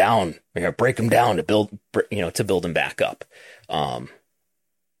build him down, break him down to build him back up.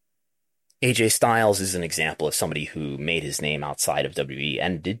 AJ Styles is an example of somebody who made his name outside of WWE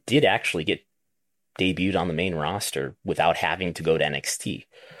and did actually get debuted on the main roster without having to go to NXT.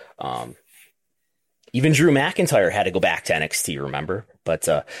 Even Drew McIntyre had to go back to NXT, remember? But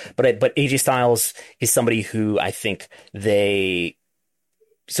AJ Styles is somebody who I think they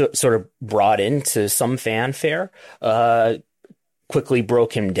sort of brought into some fanfare, quickly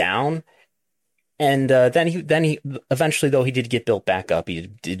broke him down. And then he eventually, though, he did get built back up. He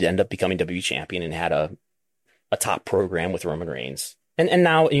did end up becoming WWE champion and had a top program with Roman Reigns. And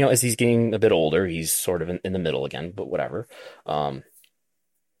now, you know, as he's getting a bit older, he's sort of in the middle again, but whatever. But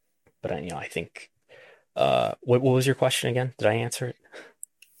I think, what was your question again? Did I answer it?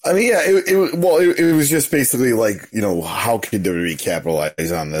 I mean, yeah, it was just basically like, you know, how can WWE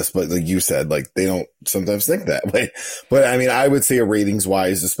capitalize on this? But like you said, like they don't sometimes think that way. But I mean, I would say ratings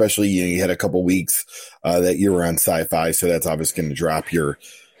wise, especially, you know, you had a couple weeks that you were on Sci-Fi, so that's obviously going to drop your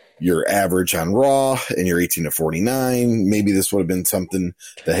average on Raw and your 18 to 49. Maybe this would have been something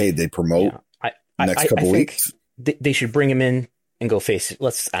that, hey, they promote next couple weeks. They should bring him in and go face. I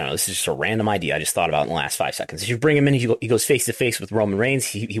don't know. This is just a random idea I just thought about in the last 5 seconds. If you bring him in, he goes face to face with Roman Reigns.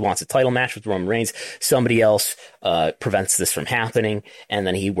 He wants a title match with Roman Reigns. Somebody else prevents this from happening, and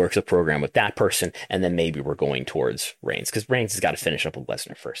then he works a program with that person, and then maybe we're going towards Reigns, because Reigns has got to finish up with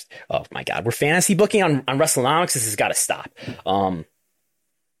Lesnar first. Oh my God, we're fantasy booking on WrestleNomics. This has got to stop.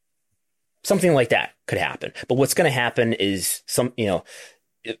 Something like that could happen. But what's going to happen is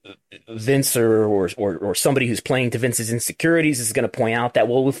Vince or somebody who's playing to Vince's insecurities is going to point out that,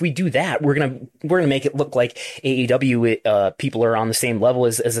 well, if we do that, we're going to make it look like AEW people are on the same level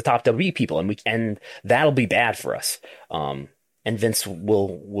as the top WWE people, and that'll be bad for us. And Vince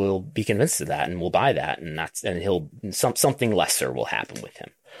will be convinced of that and will buy that, and something lesser will happen with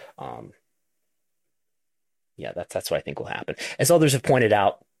him. That's what I think will happen. As others have pointed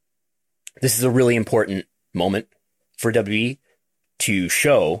out, this is a really important moment for WWE to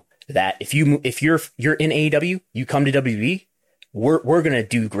show that if you're in AEW, you come to WWE, we're going to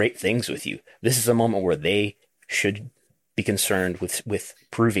do great things with you. This is a moment where they should be concerned with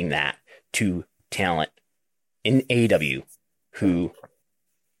proving that to talent in AEW who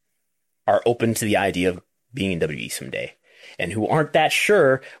are open to the idea of being in WWE someday, and who aren't that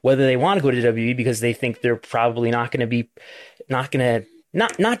sure whether they want to go to WWE because they think they're probably not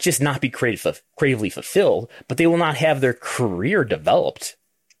just not be creatively fulfilled, but they will not have their career developed.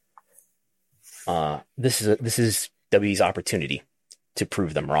 This is WWE's opportunity to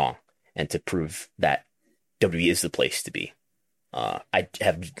prove them wrong and to prove that WWE is the place to be. I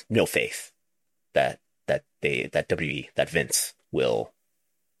have no faith that WWE, that Vince will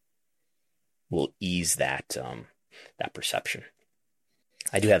ease that perception.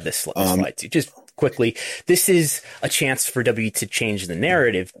 I do have this slide too. Just quickly, this is a chance for WWE to change the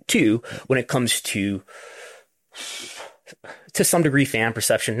narrative too when it comes to some degree fan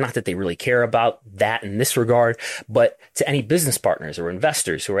perception. Not that they really care about that in this regard, but to any business partners or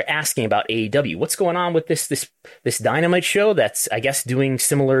investors who are asking about AEW, what's going on with this Dynamite show that's, I guess, doing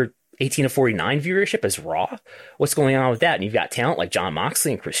similar 18 to 49 viewership as Raw? What's going on with that? And you've got talent like Jon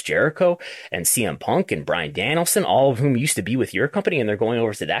Moxley and Chris Jericho and CM Punk and Bryan Danielson, all of whom used to be with your company, and they're going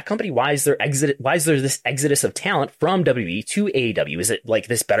over to that company. Why is there this exodus of talent from WWE to AEW? Is it like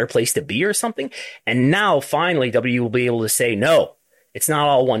this better place to be or something? And now finally WWE will be able to say, no, it's not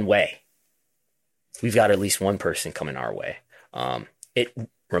all one way. We've got at least one person coming our way. It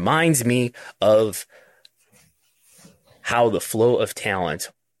reminds me of how the flow of talent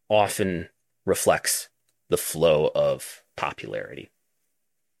often reflects the flow of popularity,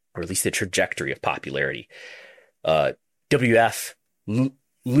 or at least the trajectory of popularity. WF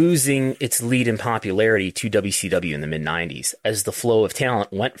losing its lead in popularity to WCW in the mid-90s as the flow of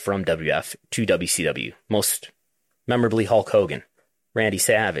talent went from WF to WCW. Most memorably Hulk Hogan, Randy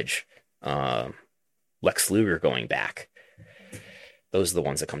Savage, Lex Luger going back. Those are the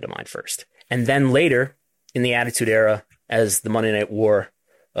ones that come to mind first. And then later in the Attitude Era, as the Monday Night War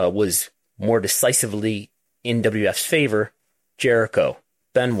was more decisively in WF's favor, Jericho,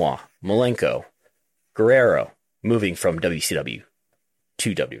 Benoit, Malenko, Guerrero moving from WCW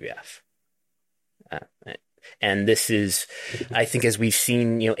to WF. And this is, I think, as we've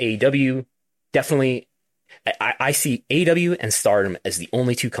seen, AEW definitely, I see AEW and Stardom as the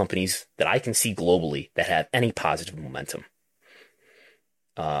only two companies that I can see globally that have any positive momentum.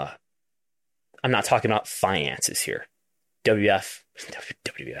 I'm not talking about finances here. WWF.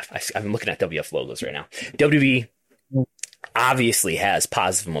 I'm looking at WF logos right now. WWE obviously has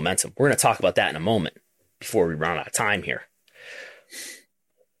positive momentum. We're going to talk about that in a moment before we run out of time here.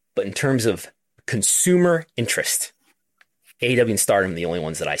 But in terms of consumer interest, AEW and Stardom are the only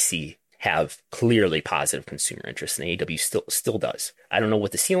ones that I see have clearly positive consumer interest, and AEW still does. I don't know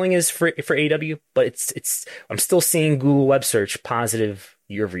what the ceiling is for AEW, but it's I'm still seeing Google web search positive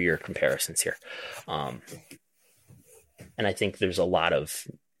year-over-year comparisons here. And I think there's a lot of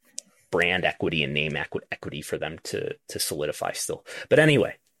brand equity and name equity for them to solidify still. But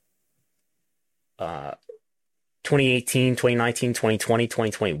anyway, 2018, 2019, 2020,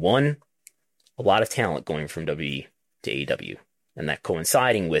 2021, a lot of talent going from WWE to AEW, and that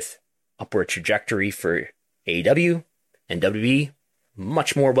coinciding with upward trajectory for AEW, and WWE,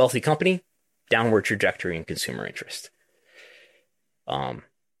 much more wealthy company, downward trajectory in consumer interest.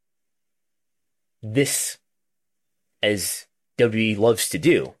 This, as WWE loves to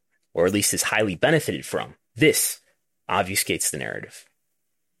do, or at least is highly benefited from, this obfuscates the narrative.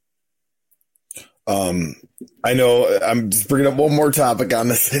 I know I'm just bringing up one more topic on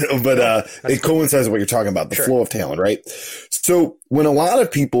this, but it coincides with what you're talking about, the flow of talent, right? So when a lot of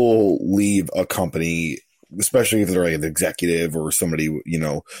people leave a company, especially if they're like an executive or somebody,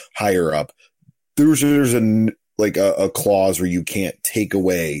 higher up, there's a clause where you can't take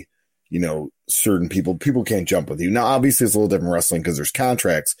away, certain people can't jump with you. Now, obviously it's a little different wrestling because there's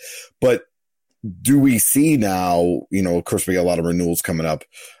contracts, but do we see now, of course we got a lot of renewals coming up.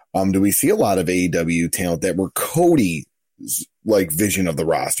 Do we see a lot of AEW talent that were Cody's vision of the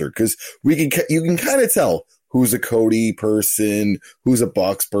roster? Because you can kind of tell who's a Cody person, who's a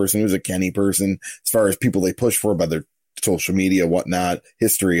Bucks person, who's a Kenny person, as far as people they push for by their social media, whatnot,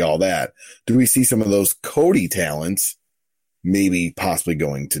 history, all that. Do we see some of those Cody talents maybe possibly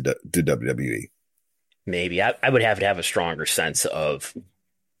going to WWE? Maybe. I would have to have a stronger sense of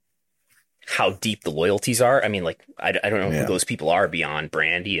how deep the loyalties are. I mean, I don't know who those people are beyond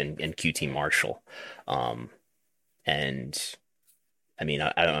Brandy and QT Marshall. And I mean,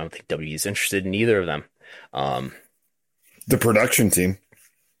 I don't think WWE is interested in either of them. The production team,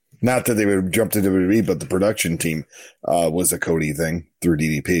 not that they would jump to WWE, but the production team was a Cody thing through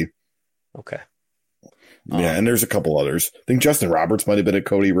DDP. Okay. Yeah. And there's a couple others. I think Justin Roberts might've been a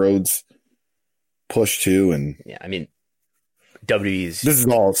Cody Rhodes push too. And yeah, I mean, WWE's, this is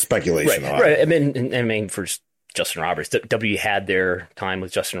all speculation, right? I mean, for Justin Roberts, WWE had their time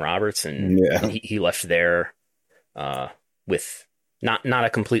with Justin Roberts, and he left there with not a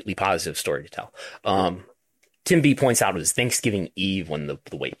completely positive story to tell. Tim B points out it was Thanksgiving Eve when the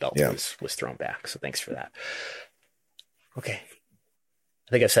weight belt was thrown back. So thanks for that. Okay.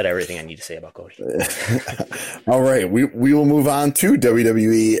 I think I've said everything I need to say about Cody. All right. We will move on to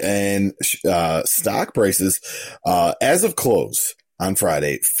WWE and stock prices. As of close on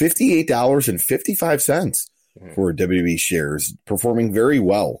Friday, $58.55 for WWE shares, performing very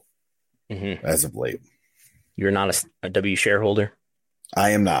well as of late. You're not a W shareholder?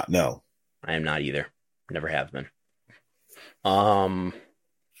 I am not. No, I am not either. Never have been.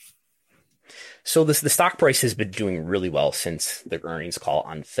 So the stock price has been doing really well since the earnings call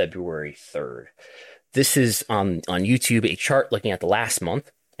on February 3rd. This is on YouTube, a chart looking at the last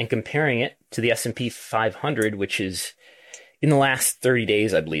month and comparing it to the S&P 500, which is in the last 30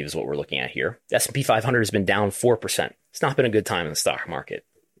 days, I believe is what we're looking at here. The S&P 500 has been down 4%. It's not been a good time in the stock market.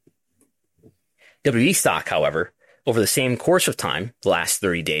 WE stock, however, over the same course of time, the last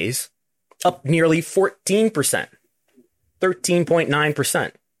 30 days, up nearly 14%,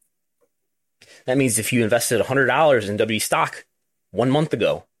 13.9%. That means if you invested $100 in WE stock 1 month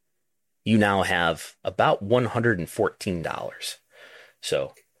ago, you now have about $114.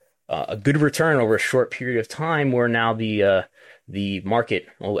 So a good return over a short period of time where now the market,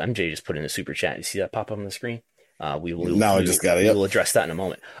 MJ just put in a super chat. You see that pop up on the screen? We will address that in a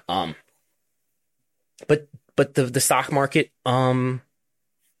moment. But the stock market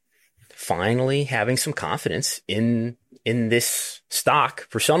finally having some confidence in this stock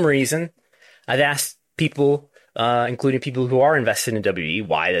for some reason. I've asked people, including people who are invested in WE,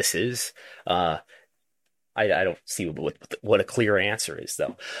 why this is. I don't see what a clear answer is,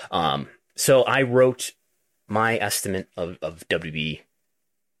 though. So I wrote my estimate of WE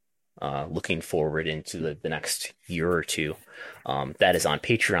looking forward into the next year or two. That is on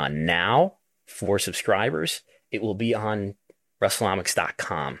Patreon now for subscribers. It will be on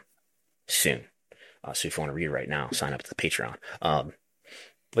WrestleNomics.com soon. So if you want to read it right now, sign up to the Patreon.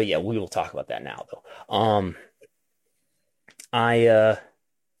 But yeah, we will talk about that now, though.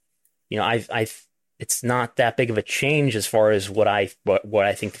 It's not that big of a change as far as what I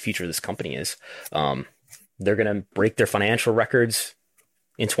think the future of this company is. They're going to break their financial records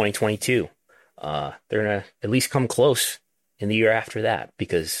in 2022. They're going to at least come close in the year after that,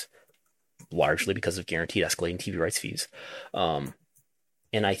 largely because of guaranteed escalating TV rights fees. And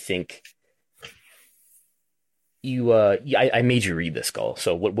I think I made you read this, Gull.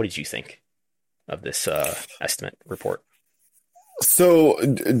 So what did you think of this estimate report? So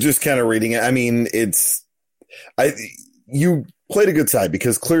just kind of reading it. I mean, you played a good side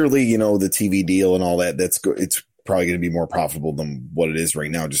because clearly, the TV deal and all that, it's probably going to be more profitable than what it is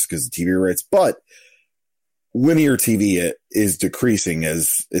right now just because of TV rights. But linear TV is decreasing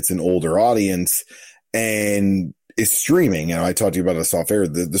as it's an older audience and is streaming. I talked to you about this off air.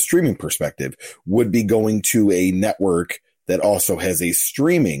 The streaming perspective would be going to a network that also has a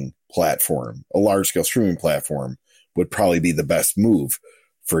streaming platform, a large scale streaming platform would probably be the best move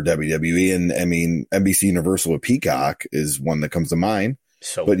for WWE. And I mean, NBC Universal with Peacock is one that comes to mind.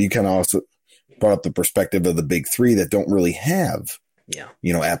 But you kind of also brought up the perspective of the big three that don't really have,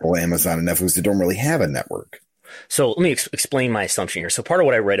 Apple, Amazon, and Netflix that don't really have a network. So let me explain my assumption here. So part of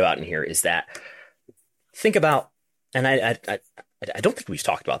what I read about in here is that think about, and I don't think we've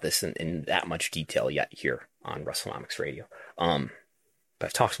talked about this in that much detail yet here on WrestleNomics Radio. But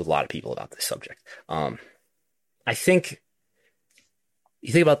I've talked with a lot of people about this subject. I think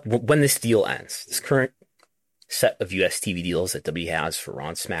you think about when this deal ends, this current set of US TV deals that WWE has for Raw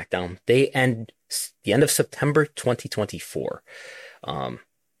and SmackDown, they end the end of September 2024.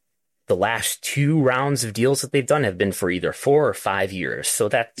 The last 2 rounds of deals that they've done have been for either 4 or 5 years. So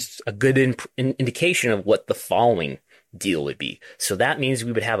that's a good indication of what the following deal would be. So that means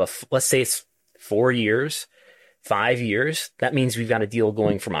we would have let's say it's 4 years, 5 years. That means we've got a deal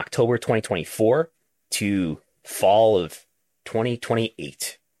going from October 2024 to fall of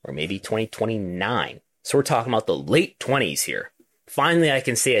 2028 or maybe 2029. So we're talking about the late 20s here. Finally, I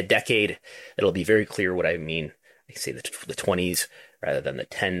can say a decade. It'll be very clear what I mean. I can say the 20s rather than the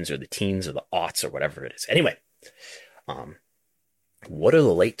 10s or the teens or the aughts or whatever it is. Anyway, what are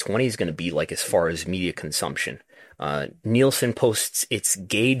the late 20s going to be like as far as media consumption? Nielsen posts its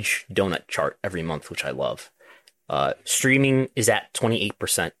Gauge donut chart every month, which I love. Streaming is at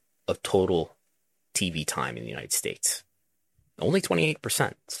 28% of total TV time in the United States. Only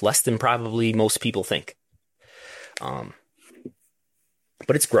 28%. It's less than probably most people think. But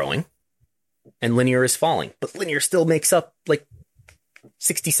it's growing. And linear is falling. But linear still makes up like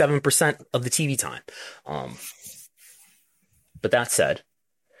 67% of the TV time. But that said,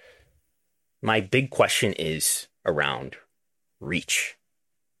 my big question is around reach.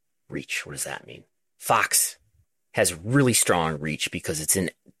 Reach, what does that mean? Fox has really strong reach because it's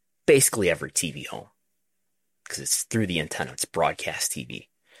in basically every TV home. Because it's through the antenna, it's broadcast TV.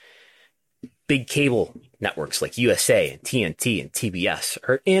 Big cable networks like USA and TNT and TBS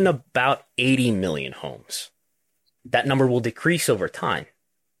are in about 80 million homes. That number will decrease over time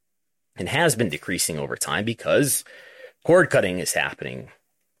and has been decreasing over time because cord cutting is happening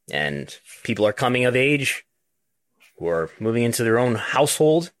and people are coming of age who are moving into their own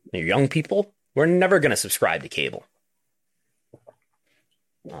household, they're young people, we're never going to subscribe to cable.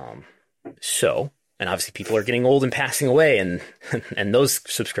 And obviously people are getting old and passing away, and and those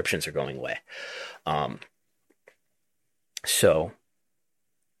subscriptions are going away. So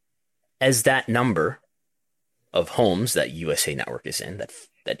as that number of homes that USA Network is in, that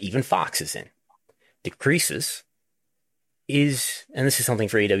even Fox is in, decreases, and this is something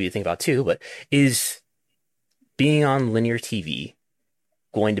for AW to think about too, but is being on linear TV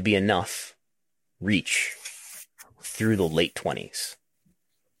going to be enough reach through the late 20s?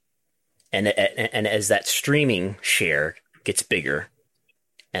 And as that streaming share gets bigger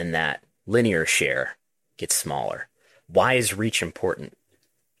and that linear share gets smaller, why is reach important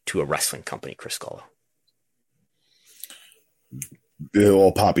to a wrestling company, Chris Gullo?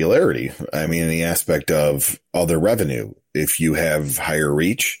 Well, popularity. I mean, the aspect of other revenue. If you have higher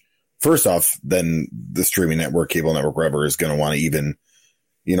reach, first off, then the streaming network, cable network, whatever, is going to want to even,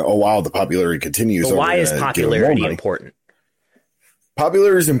 oh, wow, the popularity continues. But why is popularity important?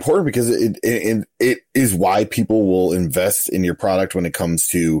 Popularity is important because it is why people will invest in your product when it comes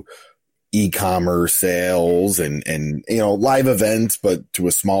to e-commerce sales and live events, but to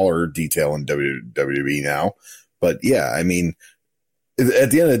a smaller detail in WWE now. But yeah, I mean, at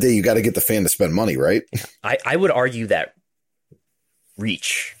the end of the day, you got to get the fan to spend money, right? I would argue that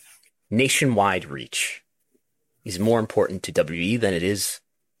reach, nationwide reach, is more important to WWE than it is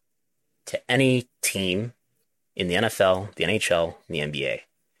to any team in the NFL, the NHL, and the NBA.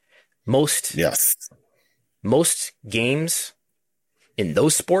 Most games in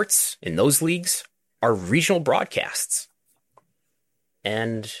those sports, in those leagues, are regional broadcasts.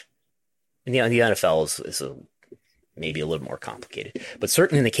 And in the NFL is maybe a little more complicated. But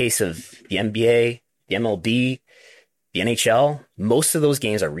certainly in the case of the NBA, the MLB, the NHL, most of those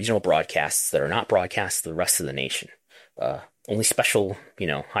games are regional broadcasts that are not broadcast to the rest of the nation. Only special,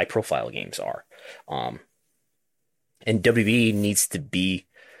 high-profile games are. And WWE needs to be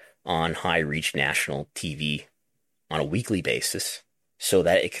on high-reach national TV on a weekly basis so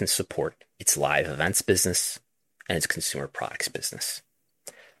that it can support its live events business and its consumer products business.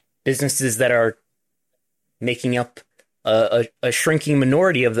 Businesses that are making up a shrinking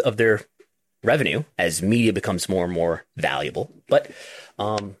minority of their revenue as media becomes more and more valuable, but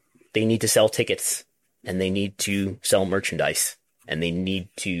they need to sell tickets, and they need to sell merchandise, and they need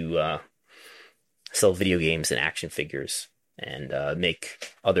to sell video games and action figures, and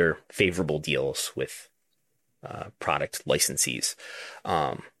make other favorable deals with product licensees,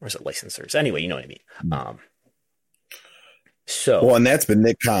 or is it licensors? Anyway, you know what I mean. And that's been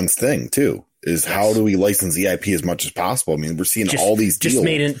Nick Khan's thing too. Is how do we license the IP as much as possible? I mean, we're seeing all these deals.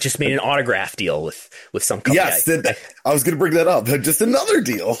 Just made an autograph deal with some company. Yes, I was going to bring that up. Just another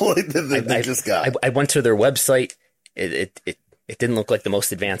deal they just got. I went to their website. It didn't look like the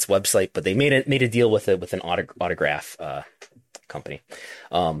most advanced website, but they made a deal with an autograph company.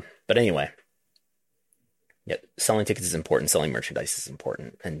 But anyway, yeah, selling tickets is important. Selling merchandise is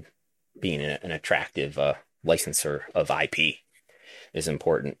important, and being an attractive licensor of IP is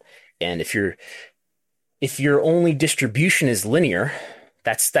important. And if your only distribution is linear,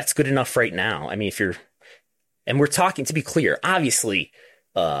 that's good enough right now. I mean, and we're talking, to be clear, obviously,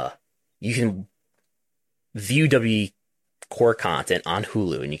 you can view W core content on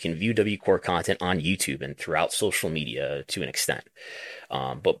Hulu, and you can view W core content on YouTube and throughout social media to an extent.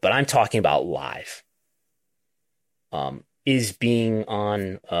 But I'm talking about live. Is being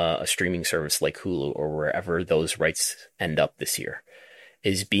on a streaming service like Hulu or wherever those rights end up this year,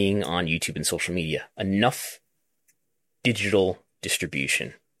 is being on YouTube and social media enough digital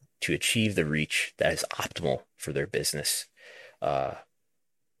distribution to achieve the reach that is optimal for their business?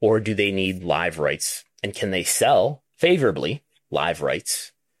 Or do they need live rights? And can they sell favorably live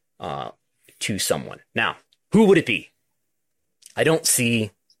rights to someone? Now, who would it be? I don't see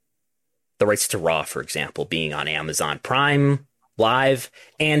the rights to Raw, for example, being on Amazon Prime Live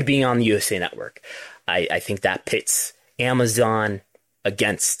and being on the USA Network. I think that pits Amazon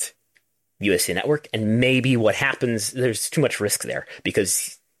against USA Network, and maybe what happens, there's too much risk there,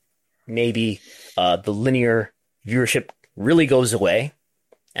 because maybe the linear viewership really goes away,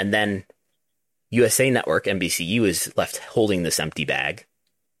 and then USA Network, NBCU, is left holding this empty bag,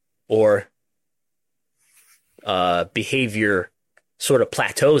 or behavior sort of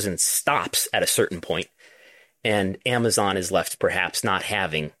plateaus and stops at a certain point, and Amazon is left perhaps not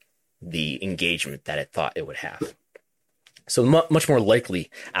having the engagement that it thought it would have. So much more likely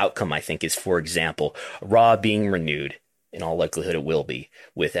outcome, I think, is, for example, Raw being renewed. In all likelihood, it will be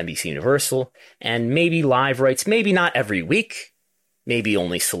with NBC Universal, and maybe live rights, maybe not every week, maybe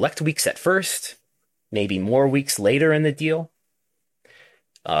only select weeks at first, maybe more weeks later in the deal,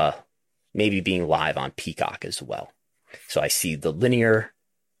 maybe being live on Peacock as well. So I see the linear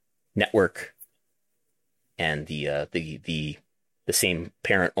network and the same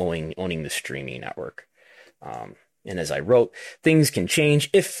parent owning the streaming network. And as I wrote, things can change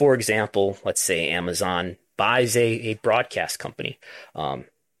if, for example, let's say Amazon buys a broadcast company. But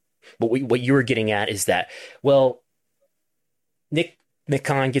what you were getting at is that, well, Nick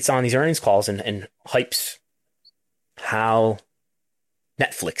Khan gets on these earnings calls and hypes how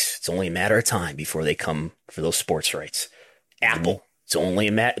Netflix, it's only a matter of time before they come for those sports rights. Apple, it's only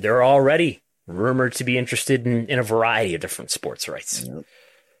a matter, they're already rumored to be interested in a variety of different sports rights. Yep.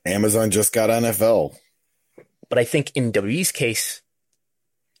 Amazon just got NFL. But I think in WWE's case,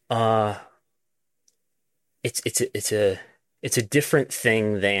 it's a different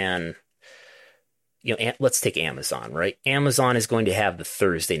thing than, let's take Amazon, right? Amazon is going to have the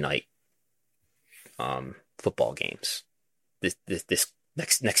Thursday night football games this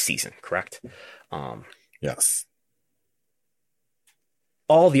next season, correct? Yes.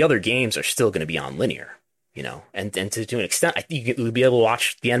 All the other games are still going to be on linear, and to an extent, I think you'll be able to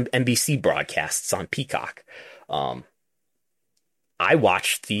watch the NBC broadcasts on Peacock. I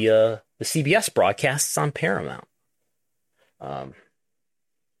watched the CBS broadcasts on Paramount.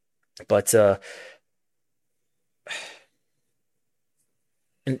 But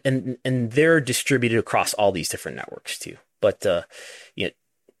they're distributed across all these different networks too. But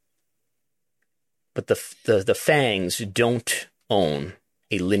but the Fangs don't own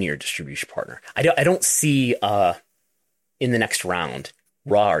a linear distribution partner. I don't see in the next round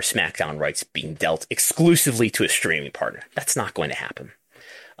Raw or SmackDown rights being dealt exclusively to a streaming partner. That's not going to happen.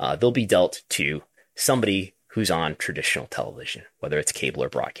 They'll be dealt to somebody who's on traditional television, whether it's cable or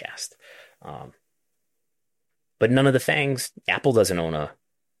broadcast. But none of the Fangs, Apple doesn't own a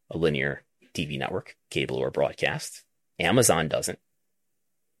linear TV network, cable or broadcast. Amazon doesn't.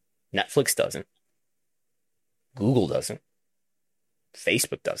 Netflix doesn't. Google doesn't.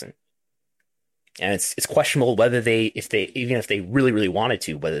 Facebook doesn't. And it's questionable whether if they really, really wanted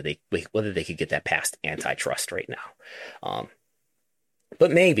to, whether they could get that past antitrust right now.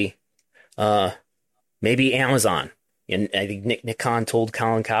 But maybe Amazon, and I think Nick Khan told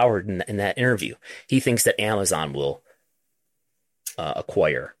Colin Cowherd in that interview, he thinks that Amazon will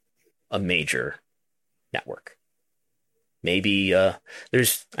acquire a major network. Maybe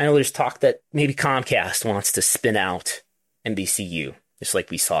there's talk that maybe Comcast wants to spin out NBCU, just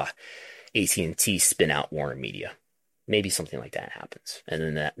like we saw AT&T spin out Warner Media. Maybe something like that happens,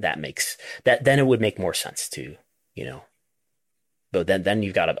 and then that makes that, then it would make more sense to, but then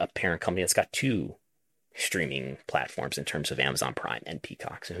you've got a parent company that's got two streaming platforms in terms of Amazon Prime and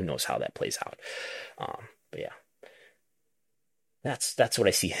Peacock, so who knows how that plays out. But yeah, that's what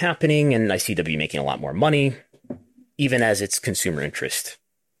I see happening, and I see W making a lot more money, even as its consumer interest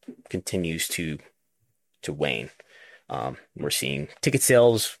continues to wane. We're seeing ticket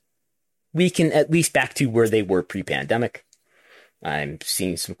sales weaken at least back to where they were pre-pandemic. I'm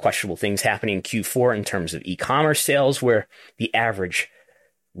seeing some questionable things happening in Q4 in terms of e-commerce sales, where the average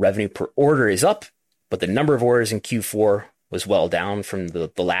revenue per order is up, but the number of orders in Q4 was well down from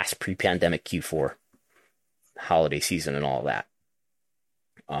the last pre-pandemic Q4 holiday season and all that.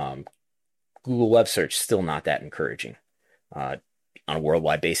 Google web search still not that encouraging. On a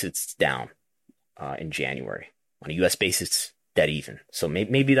worldwide basis, it's down in January. On a U.S. basis, it's dead even. So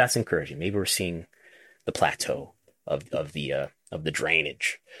maybe that's encouraging. Maybe we're seeing the plateau of the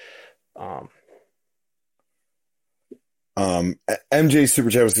drainage. MJ Super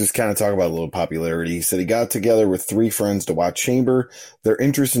Chat was just kind of talking about a little popularity. He said he got together with 3 friends to watch Chamber. Their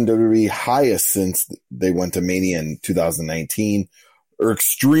interest in WWE highest since they went to Mania in 2019. Are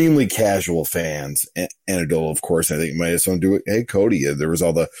extremely casual fans. Anecdotal, of course. I think might have someone do it. Hey, Cody. There was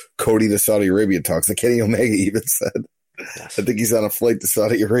all the Cody to Saudi Arabia talks that Kenny Omega even said. Yes. I think he's on a flight to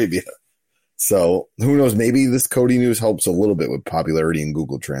Saudi Arabia. So who knows? Maybe this Cody news helps a little bit with popularity and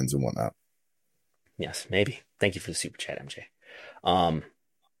Google Trends and whatnot. Yes, maybe. Thank you for the super chat, MJ.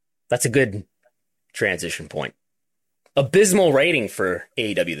 That's a good transition point. Abysmal rating for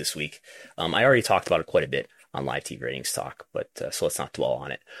AEW this week. I already talked about it quite a bit on Live TV Ratings Talk, but so let's not dwell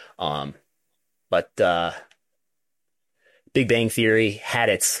on it. But Big Bang Theory had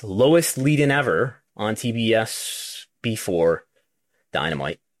its lowest lead-in ever on TBS before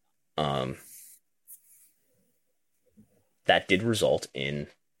Dynamite. That did result in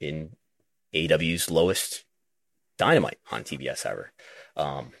AEW's lowest Dynamite on TBS ever.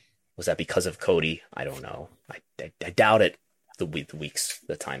 Was that because of Cody? I don't know. I doubt it.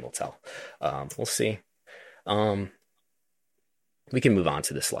 The time will tell. We'll see. we can move on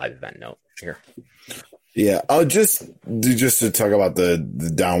to this live event note here. Yeah, I'll just to talk about the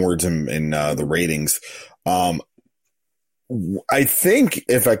downwards in the ratings. I think,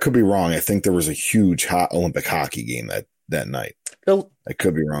 if I could be wrong, I think there was a huge Olympic hockey game that night. Well, I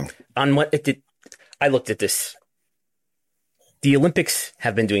could be wrong. On what it did, I looked at this. The Olympics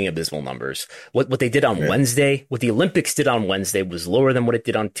have been doing abysmal numbers. What they did on Wednesday, what the Olympics did on Wednesday was lower than what it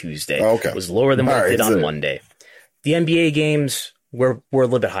did on Tuesday. It was lower than what it did on Monday. The NBA games were a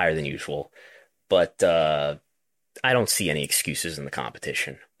little bit higher than usual, but I don't see any excuses in the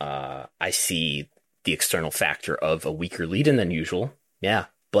competition. I see the external factor of a weaker lead-in than usual. Yeah,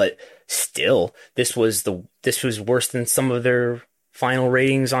 but still, this was worse than some of their final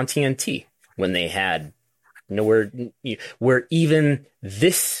ratings on TNT when they had where even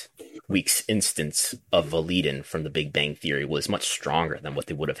this week's instance of a lead-in from The Big Bang Theory was much stronger than what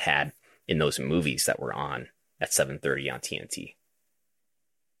they would have had in those movies that were on at 7:30 on TNT.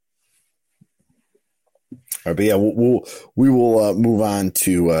 All right, but yeah, we will move on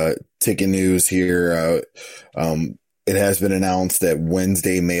to ticket news here. It has been announced that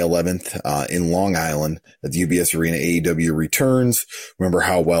Wednesday, May 11th, in Long Island, at the UBS Arena, AEW returns. Remember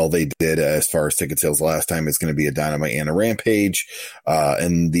how well they did as far as ticket sales last time. It's going to be a Dynamite and a Rampage,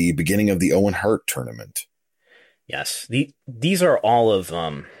 and the beginning of the Owen Hart tournament. Yes, these are all of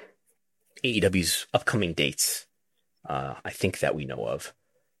AEW's upcoming dates. I think that we know of.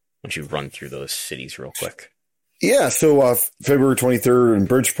 Why don't you run through those cities real quick? Yeah, so February 23rd in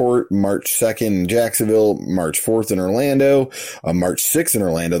Bridgeport, March 2nd in Jacksonville, March 4th in Orlando, March 6th in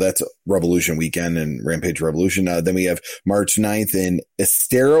Orlando. That's Revolution weekend and Rampage Revolution. Then we have March 9th in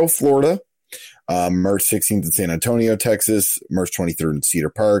Estero, Florida, March 16th in San Antonio, Texas, March 23rd in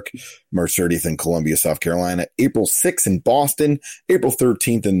Cedar Park, March 30th in Columbia, South Carolina, April 6th in Boston, April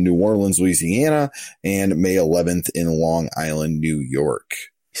 13th in New Orleans, Louisiana, and May 11th in Long Island, New York.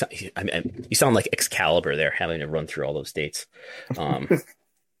 You sound like Excalibur there, having to run through all those dates.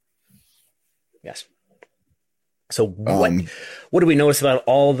 Yes. So what do we notice about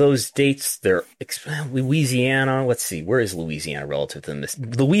all those dates? They're Louisiana. Let's see. Where is Louisiana relative to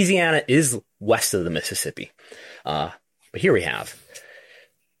the Louisiana is west of the Mississippi. But here we have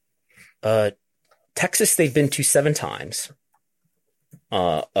Texas. They've been to 7 times.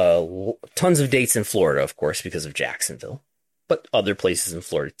 Tons of dates in Florida, of course, because of Jacksonville. But other places in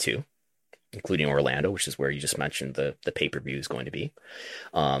Florida too, including Orlando, which is where you just mentioned the pay-per-view is going to be.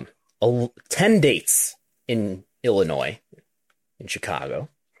 10 dates in Illinois, in Chicago,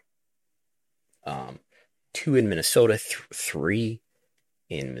 2 in Minnesota, 3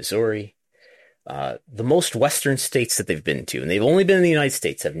 in Missouri. The most Western states that they've been to, and they've only been in the United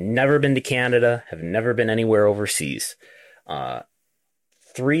States, have never been to Canada, have never been anywhere overseas.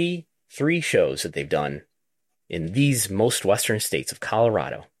 3 shows that they've done in these most Western states of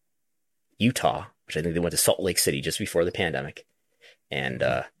Colorado, Utah, which I think they went to Salt Lake City just before the pandemic. And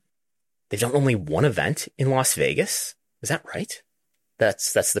they've done only 1 event in Las Vegas. Is that right?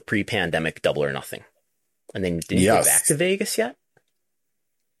 That's the pre-pandemic Double or Nothing. And then did you go back to Vegas yet?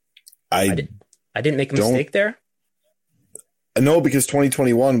 I didn't make a mistake there? No, because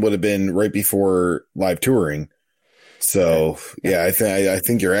 2021 would have been right before live touring. So yeah, I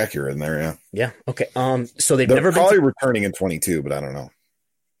think you're accurate in there. Yeah. Yeah. Okay. So they're never probably returning in 22, but I don't know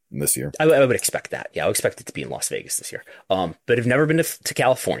this year. I would expect that. Yeah, I would expect it to be in Las Vegas this year. But have never been to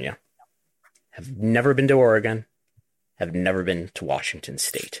California, have never been to Oregon, have never been to Washington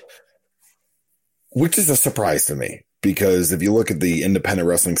State, which is a surprise to me because if you look at the independent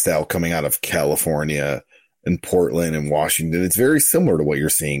wrestling style coming out of California and Portland and Washington, it's very similar to what you're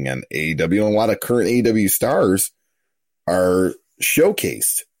seeing on AEW, and a lot of current AEW stars are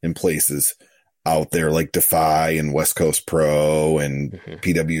showcased in places out there like Defy and West Coast Pro and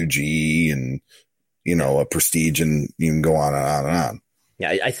PWG and, a Prestige, and you can go on and on and on.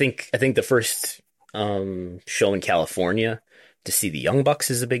 Yeah, I think the first show in California to see the Young Bucks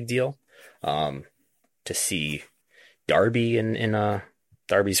is a big deal. To see Darby in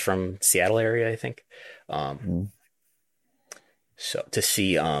Darby's from Seattle area, I think. So to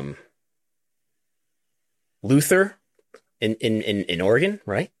see Luther in Oregon,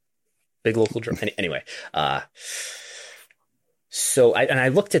 right? Big local drum. Anyway, so I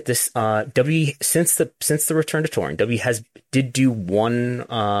looked at this. W since the return to touring, W did do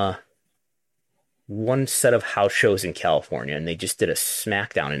one set of house shows in California, and they just did a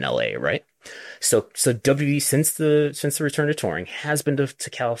SmackDown in LA, right? So W since the return to touring has been to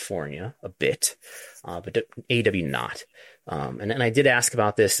California a bit, but AEW not. And I did ask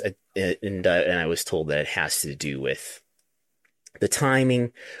about this, and I was told that it has to do with the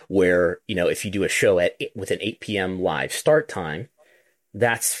timing, where if you do a show with an 8 p.m. live start time,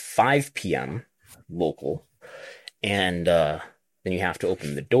 that's 5 p.m. local. And then you have to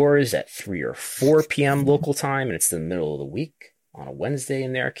open the doors at 3 or 4 p.m. local time, and it's the middle of the week on a Wednesday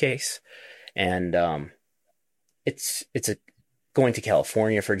in their case. And it's going to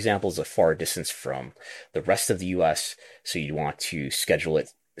California, for example, is a far distance from the rest of the U.S., so you want to schedule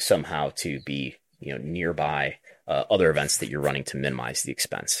it somehow to be nearby other events that you're running to minimize the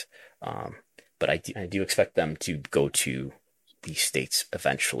expense. But I do expect them to go to these states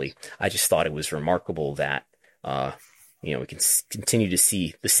eventually. I just thought it was remarkable that we can continue to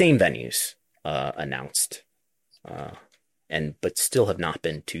see the same venues announced, but still have not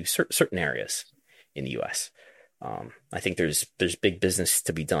been to certain areas in the U.S. I think there's big business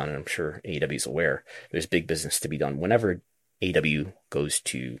to be done, and I'm sure AEW is aware. There's big business to be done whenever AEW goes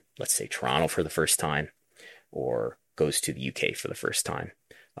to, let's say, Toronto for the first time, or goes to the UK for the first time.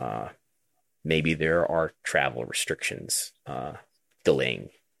 Maybe there are travel restrictions delaying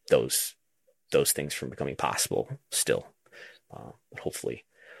those things from becoming possible still. But hopefully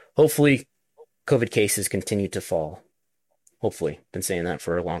COVID cases continue to fall. Hopefully. Been saying that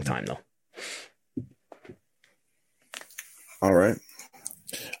for a long time, though. All right.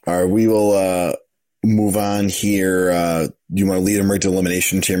 We will move on here. You want to lead them right to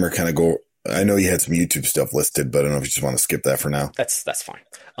Elimination Chamber? Kind of go. I know you had some YouTube stuff listed, but I don't know if you just want to skip that for now. That's fine.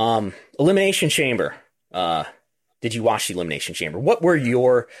 Elimination Chamber. Did you watch the Elimination Chamber? What were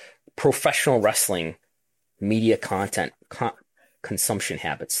your professional wrestling media content consumption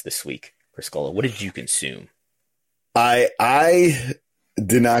habits this week, Priscilla? What did you consume? I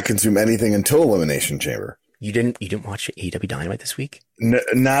did not consume anything until Elimination Chamber. You didn't watch AEW Dynamite this week?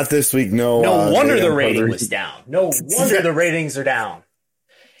 Not this week. No. No wonder the rating was down. No wonder the ratings are down.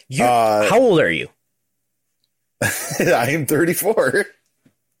 How old are you? I am 34.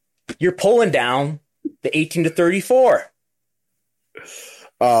 You're pulling down the 18 to 34.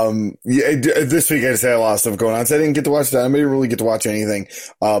 This week I just had a lot of stuff going on, so I didn't get to watch that. I didn't really get to watch anything.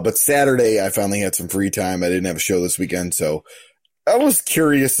 But Saturday I finally had some free time. I didn't have a show this weekend, so I was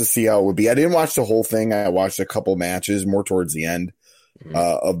curious to see how it would be. I didn't watch the whole thing. I watched a couple matches more towards the end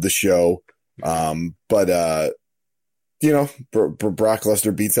of the show. But Brock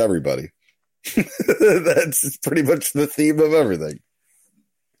Lesnar beats everybody. That's pretty much the theme of everything.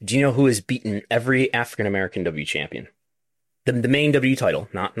 Do you know who has beaten every African-American W champion? The main W title,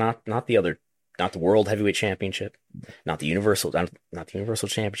 not the other, not the World Heavyweight Championship, not the Universal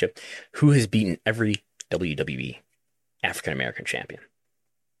Championship. Who has beaten every WWE African-American champion?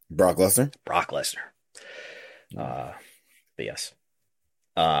 Brock Lesnar. But yes.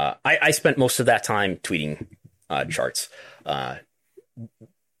 I spent most of that time tweeting charts.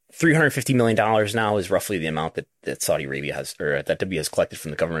 $350 million now is roughly the amount that Saudi Arabia has, or that W has collected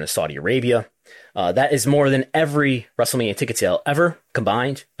from the government of Saudi Arabia. That is more than every WrestleMania ticket sale ever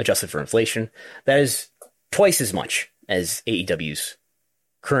combined, adjusted for inflation. That is twice as much as AEW's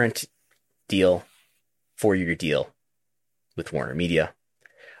current deal, 4-year deal with Warner Media.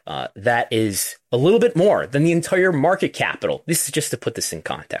 That is a little bit more than the entire market capital. This is just to put this in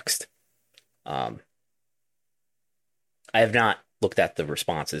context. I have not looked at the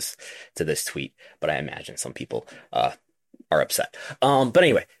responses to this tweet, but I imagine some people are upset. But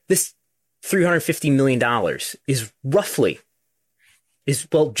anyway, this $350 million is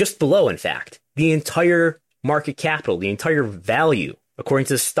just below, in fact, the entire market capital, the entire value, according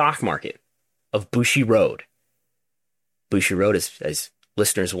to the stock market, of Bushiroad. Bushiroad, as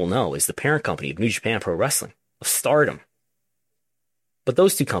listeners will know, is the parent company of New Japan Pro Wrestling, of Stardom. But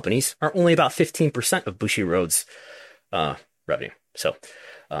those two companies are only about 15% of Bushiroad's revenue. So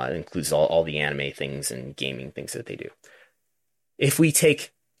it includes all the anime things and gaming things that they do. If we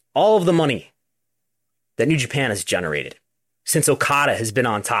take all of the money that New Japan has generated since Okada has been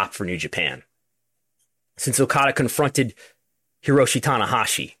on top for New Japan, since Okada confronted Hiroshi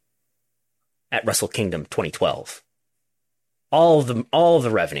Tanahashi at Wrestle Kingdom 2012, all of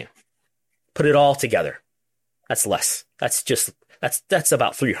the revenue, put it all together, that's less. That's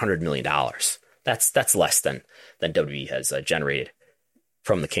about $300 million. That's less than WWE has generated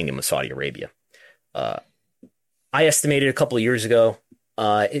from the Kingdom of Saudi Arabia. I estimated a couple of years ago,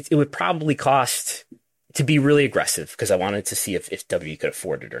 it would probably cost, to be really aggressive, because I wanted to see if WWE could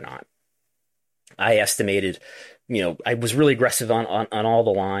afford it or not. I estimated, I was really aggressive on all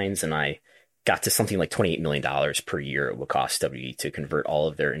the lines, and I got to something like $28 million per year it would cost WWE to convert all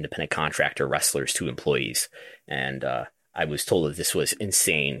of their independent contractor wrestlers to employees. And I was told that this was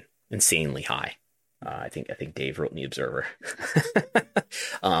insanely high. I think Dave wrote in the Observer.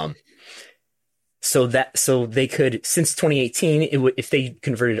 So they could, since 2018, if they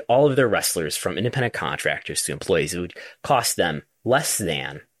converted all of their wrestlers from independent contractors to employees, it would cost them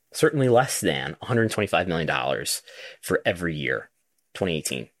certainly less than $125 million for every year,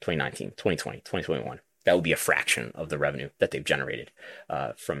 2018, 2019, 2020, 2021. That would be a fraction of the revenue that they've generated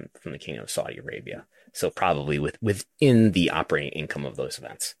from the Kingdom of Saudi Arabia. So probably within the operating income of those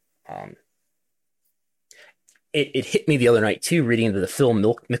events. It hit me the other night too, reading into the Phil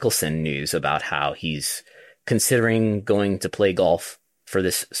Mickelson news about how he's considering going to play golf for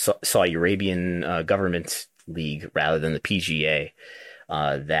this Saudi Arabian government league rather than the PGA.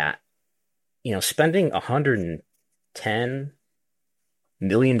 That, spending $110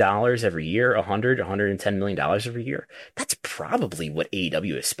 million every year, $110 million every year, that's probably what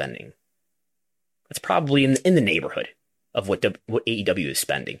AEW is spending. That's probably in the neighborhood of what AEW is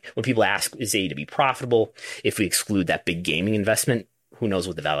spending. When people ask, is AEW profitable? If we exclude that big gaming investment, who knows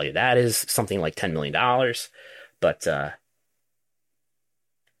what the value of that is? Something like $10 million. But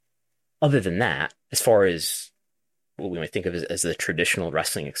other than that, as far as what we might think of as the traditional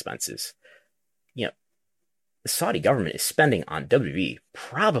wrestling expenses, the Saudi government is spending on WWE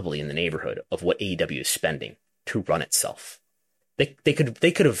probably in the neighborhood of what AEW is spending to run itself. They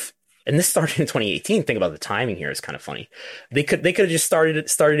could have, and this started in 2018. Think about the timing here; is kind of funny. They could have just started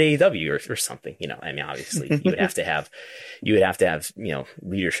AEW or something. Obviously you would have to have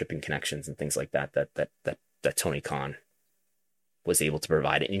leadership and connections and things like that Tony Khan was able to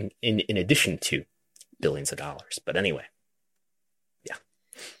provide in addition to billions of dollars. But anyway.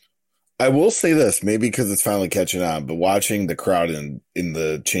 I will say this, maybe because it's finally catching on, but watching the crowd in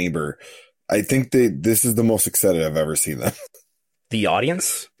the chamber, I think this is the most excited I've ever seen them. The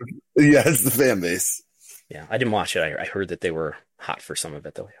audience? Yeah, it's the fan base. Yeah, I didn't watch it. I heard that they were hot for some of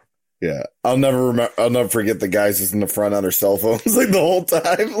it, though. Yeah, I'll never forget the guys just in the front on their cell phones like the whole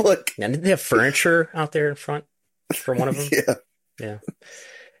time. And did they have furniture out there in front for one of them? Yeah.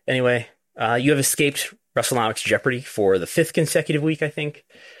 Anyway, you have escaped WrestleNomics Jeopardy for the 5th consecutive week, I think.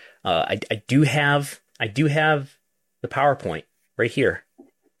 I do have the PowerPoint right here.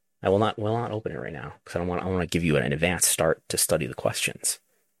 I will not open it right now because I want to give you an advanced start to study the questions.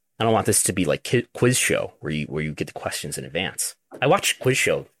 I don't want this to be like quiz show where you get the questions in advance. I watched Quiz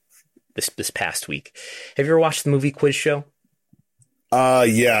Show this past week. Have you ever watched the movie Quiz Show?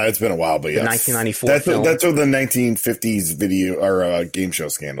 Yeah, it's been a while, but yes. The 1994 film. That's with the 1950s video or game show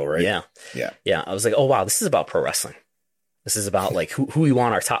scandal, right? Yeah. I was like, oh wow, this is about pro wrestling. This is about like who we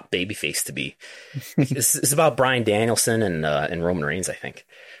want our top babyface to be. This is about Bryan Danielson and Roman Reigns, I think.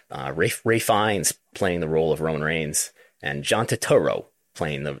 Ray Fiennes playing the role of Roman Reigns, and John Turturro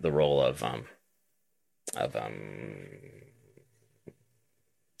playing the role of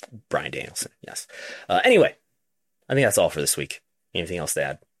Bryan Danielson. Yes. Anyway, I think that's all for this week. Anything else to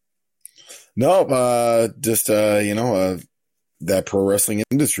add? No, just that pro wrestling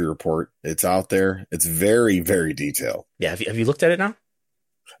industry report. It's out there. It's very, very detailed. Yeah. Have you looked at it now?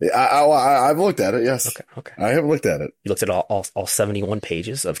 I've looked at it. Yes. Okay. I have looked at it. You looked at all 71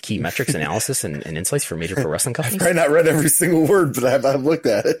 pages of key metrics, analysis, and insights for major pro wrestling companies? I've probably not read every single word, but I've looked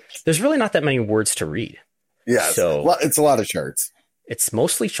at it. There's really not that many words to read. Yeah. So it's a lot of charts. It's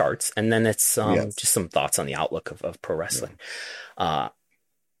mostly charts, and then it's just some thoughts on the outlook of pro wrestling. Yeah.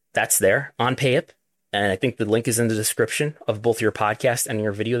 That's there on Payip. And I think the link is in the description of both your podcast and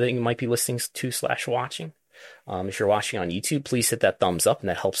your video that you might be listening to / watching. If you're watching on YouTube, please hit that thumbs up, and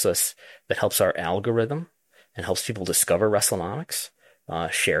that helps us. That helps our algorithm and helps people discover WrestleNomics.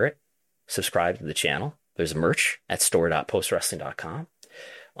 Share it, subscribe to the channel. There's merch at store.postwrestling.com.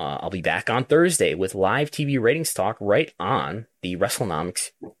 I'll be back on Thursday with live TV ratings talk right on the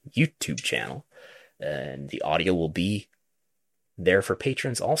WrestleNomics YouTube channel, and the audio will be there for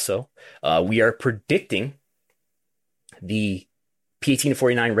patrons also. We are predicting the P18 to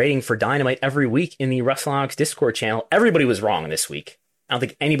 49 rating for Dynamite every week in the WrestleNomics Discord channel. Everybody was wrong this week. I don't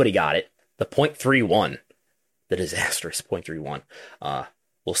think anybody got it. The 0.31, the disastrous 0.31.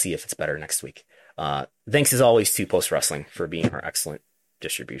 We'll see if it's better next week. Thanks as always to Post Wrestling for being our excellent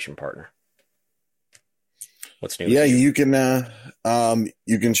distribution partner. What's new? Yeah, you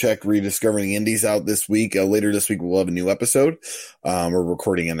can check Rediscovering the Indies out this week. Later this week, we'll have a new episode. We're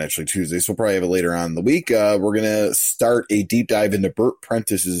recording on actually Tuesday, so we'll probably have it later on in the week. We're going to start a deep dive into Burt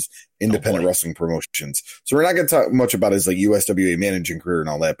Prentice's independent wrestling promotions. So we're not going to talk much about his USWA managing career and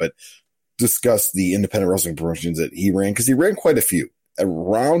all that, but discuss the independent wrestling promotions that he ran, because he ran quite a few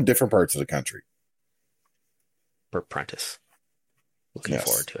around different parts of the country. Burt Prentice. Looking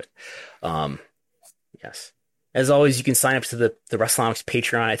forward to it. Yes. As always, you can sign up to the WrestleNomics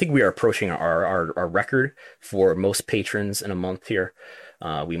Patreon. I think we are approaching our record for most patrons in a month here.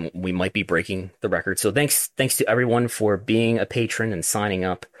 We might be breaking the record. So thanks to everyone for being a patron and signing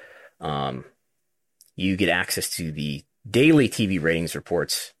up. You get access to the daily TV ratings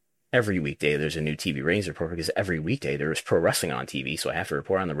reports. Every weekday, there's a new TV ratings report because every weekday there is pro wrestling on TV, so I have to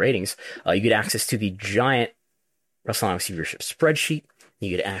report on the ratings. You get access to the giant WrestleNomics viewership spreadsheet.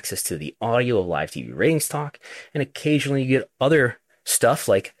 You get access to the audio of live TV ratings talk, and occasionally you get other stuff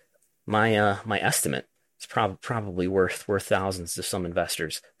like my estimate. It's probably worth thousands to some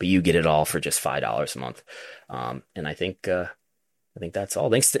investors, but you get it all for just $5 a month. And I think that's all.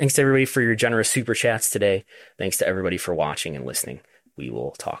 Thanks to everybody for your generous super chats today. Thanks to everybody for watching and listening. We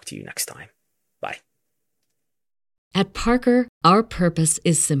will talk to you next time. Bye. At Parker, our purpose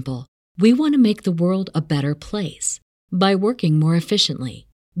is simple. We want to make the world a better place by working more efficiently,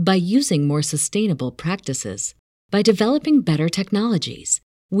 by using more sustainable practices, by developing better technologies.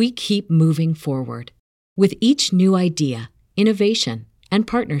 We keep moving forward. With each new idea, innovation, and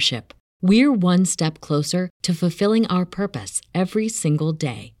partnership, we're one step closer to fulfilling our purpose every single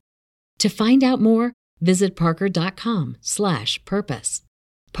day. To find out more, visit parker.com/purpose.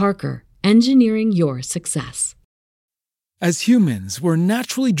 Parker, engineering your success. As humans, we're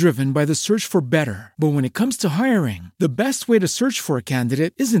naturally driven by the search for better. But when it comes to hiring, the best way to search for a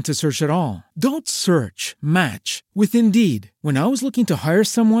candidate isn't to search at all. Don't search, match with Indeed. When I was looking to hire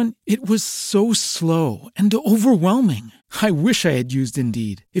someone, it was so slow and overwhelming. I wish I had used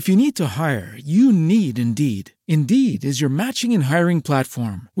Indeed. If you need to hire, you need Indeed. Indeed is your matching and hiring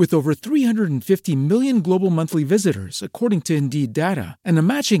platform with over 350 million global monthly visitors, according to Indeed data, and a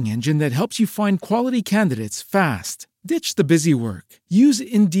matching engine that helps you find quality candidates fast. Ditch the busy work. Use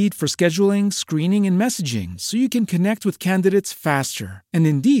Indeed for scheduling, screening, and messaging so you can connect with candidates faster. And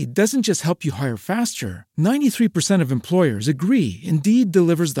Indeed doesn't just help you hire faster. 93% of employers agree Indeed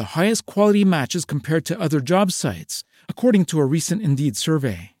delivers the highest quality matches compared to other job sites, according to a recent Indeed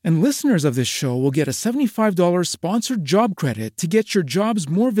survey. And listeners of this show will get a $75 sponsored job credit to get your jobs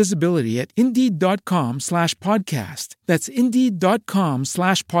more visibility at Indeed.com/podcast. That's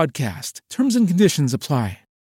Indeed.com/podcast. Terms and conditions apply.